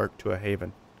Stark to a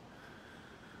haven.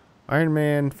 Iron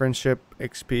Man, friendship,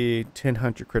 XP,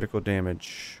 1000 critical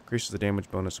damage. Increases the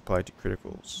damage bonus applied to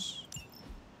criticals.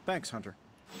 Thanks, Hunter.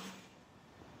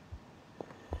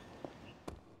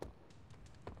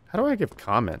 How do I give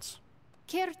comments?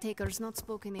 Caretaker's not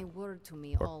spoken a word to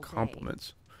me Or all compliments?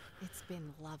 day. It's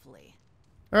been lovely.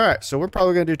 Alright, so we're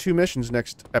probably going to do 2 missions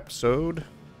next episode.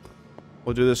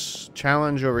 We'll do this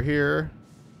challenge over here.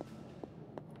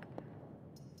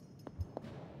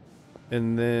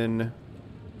 And then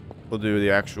we'll do the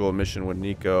actual mission with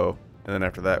Nico. And then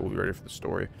after that, we'll be ready for the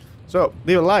story. So,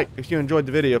 leave a like if you enjoyed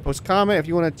the video. Post a comment if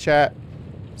you want to chat.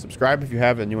 Subscribe if you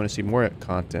haven't and you want to see more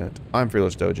content. I'm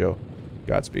FearlessDojo.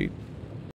 Godspeed.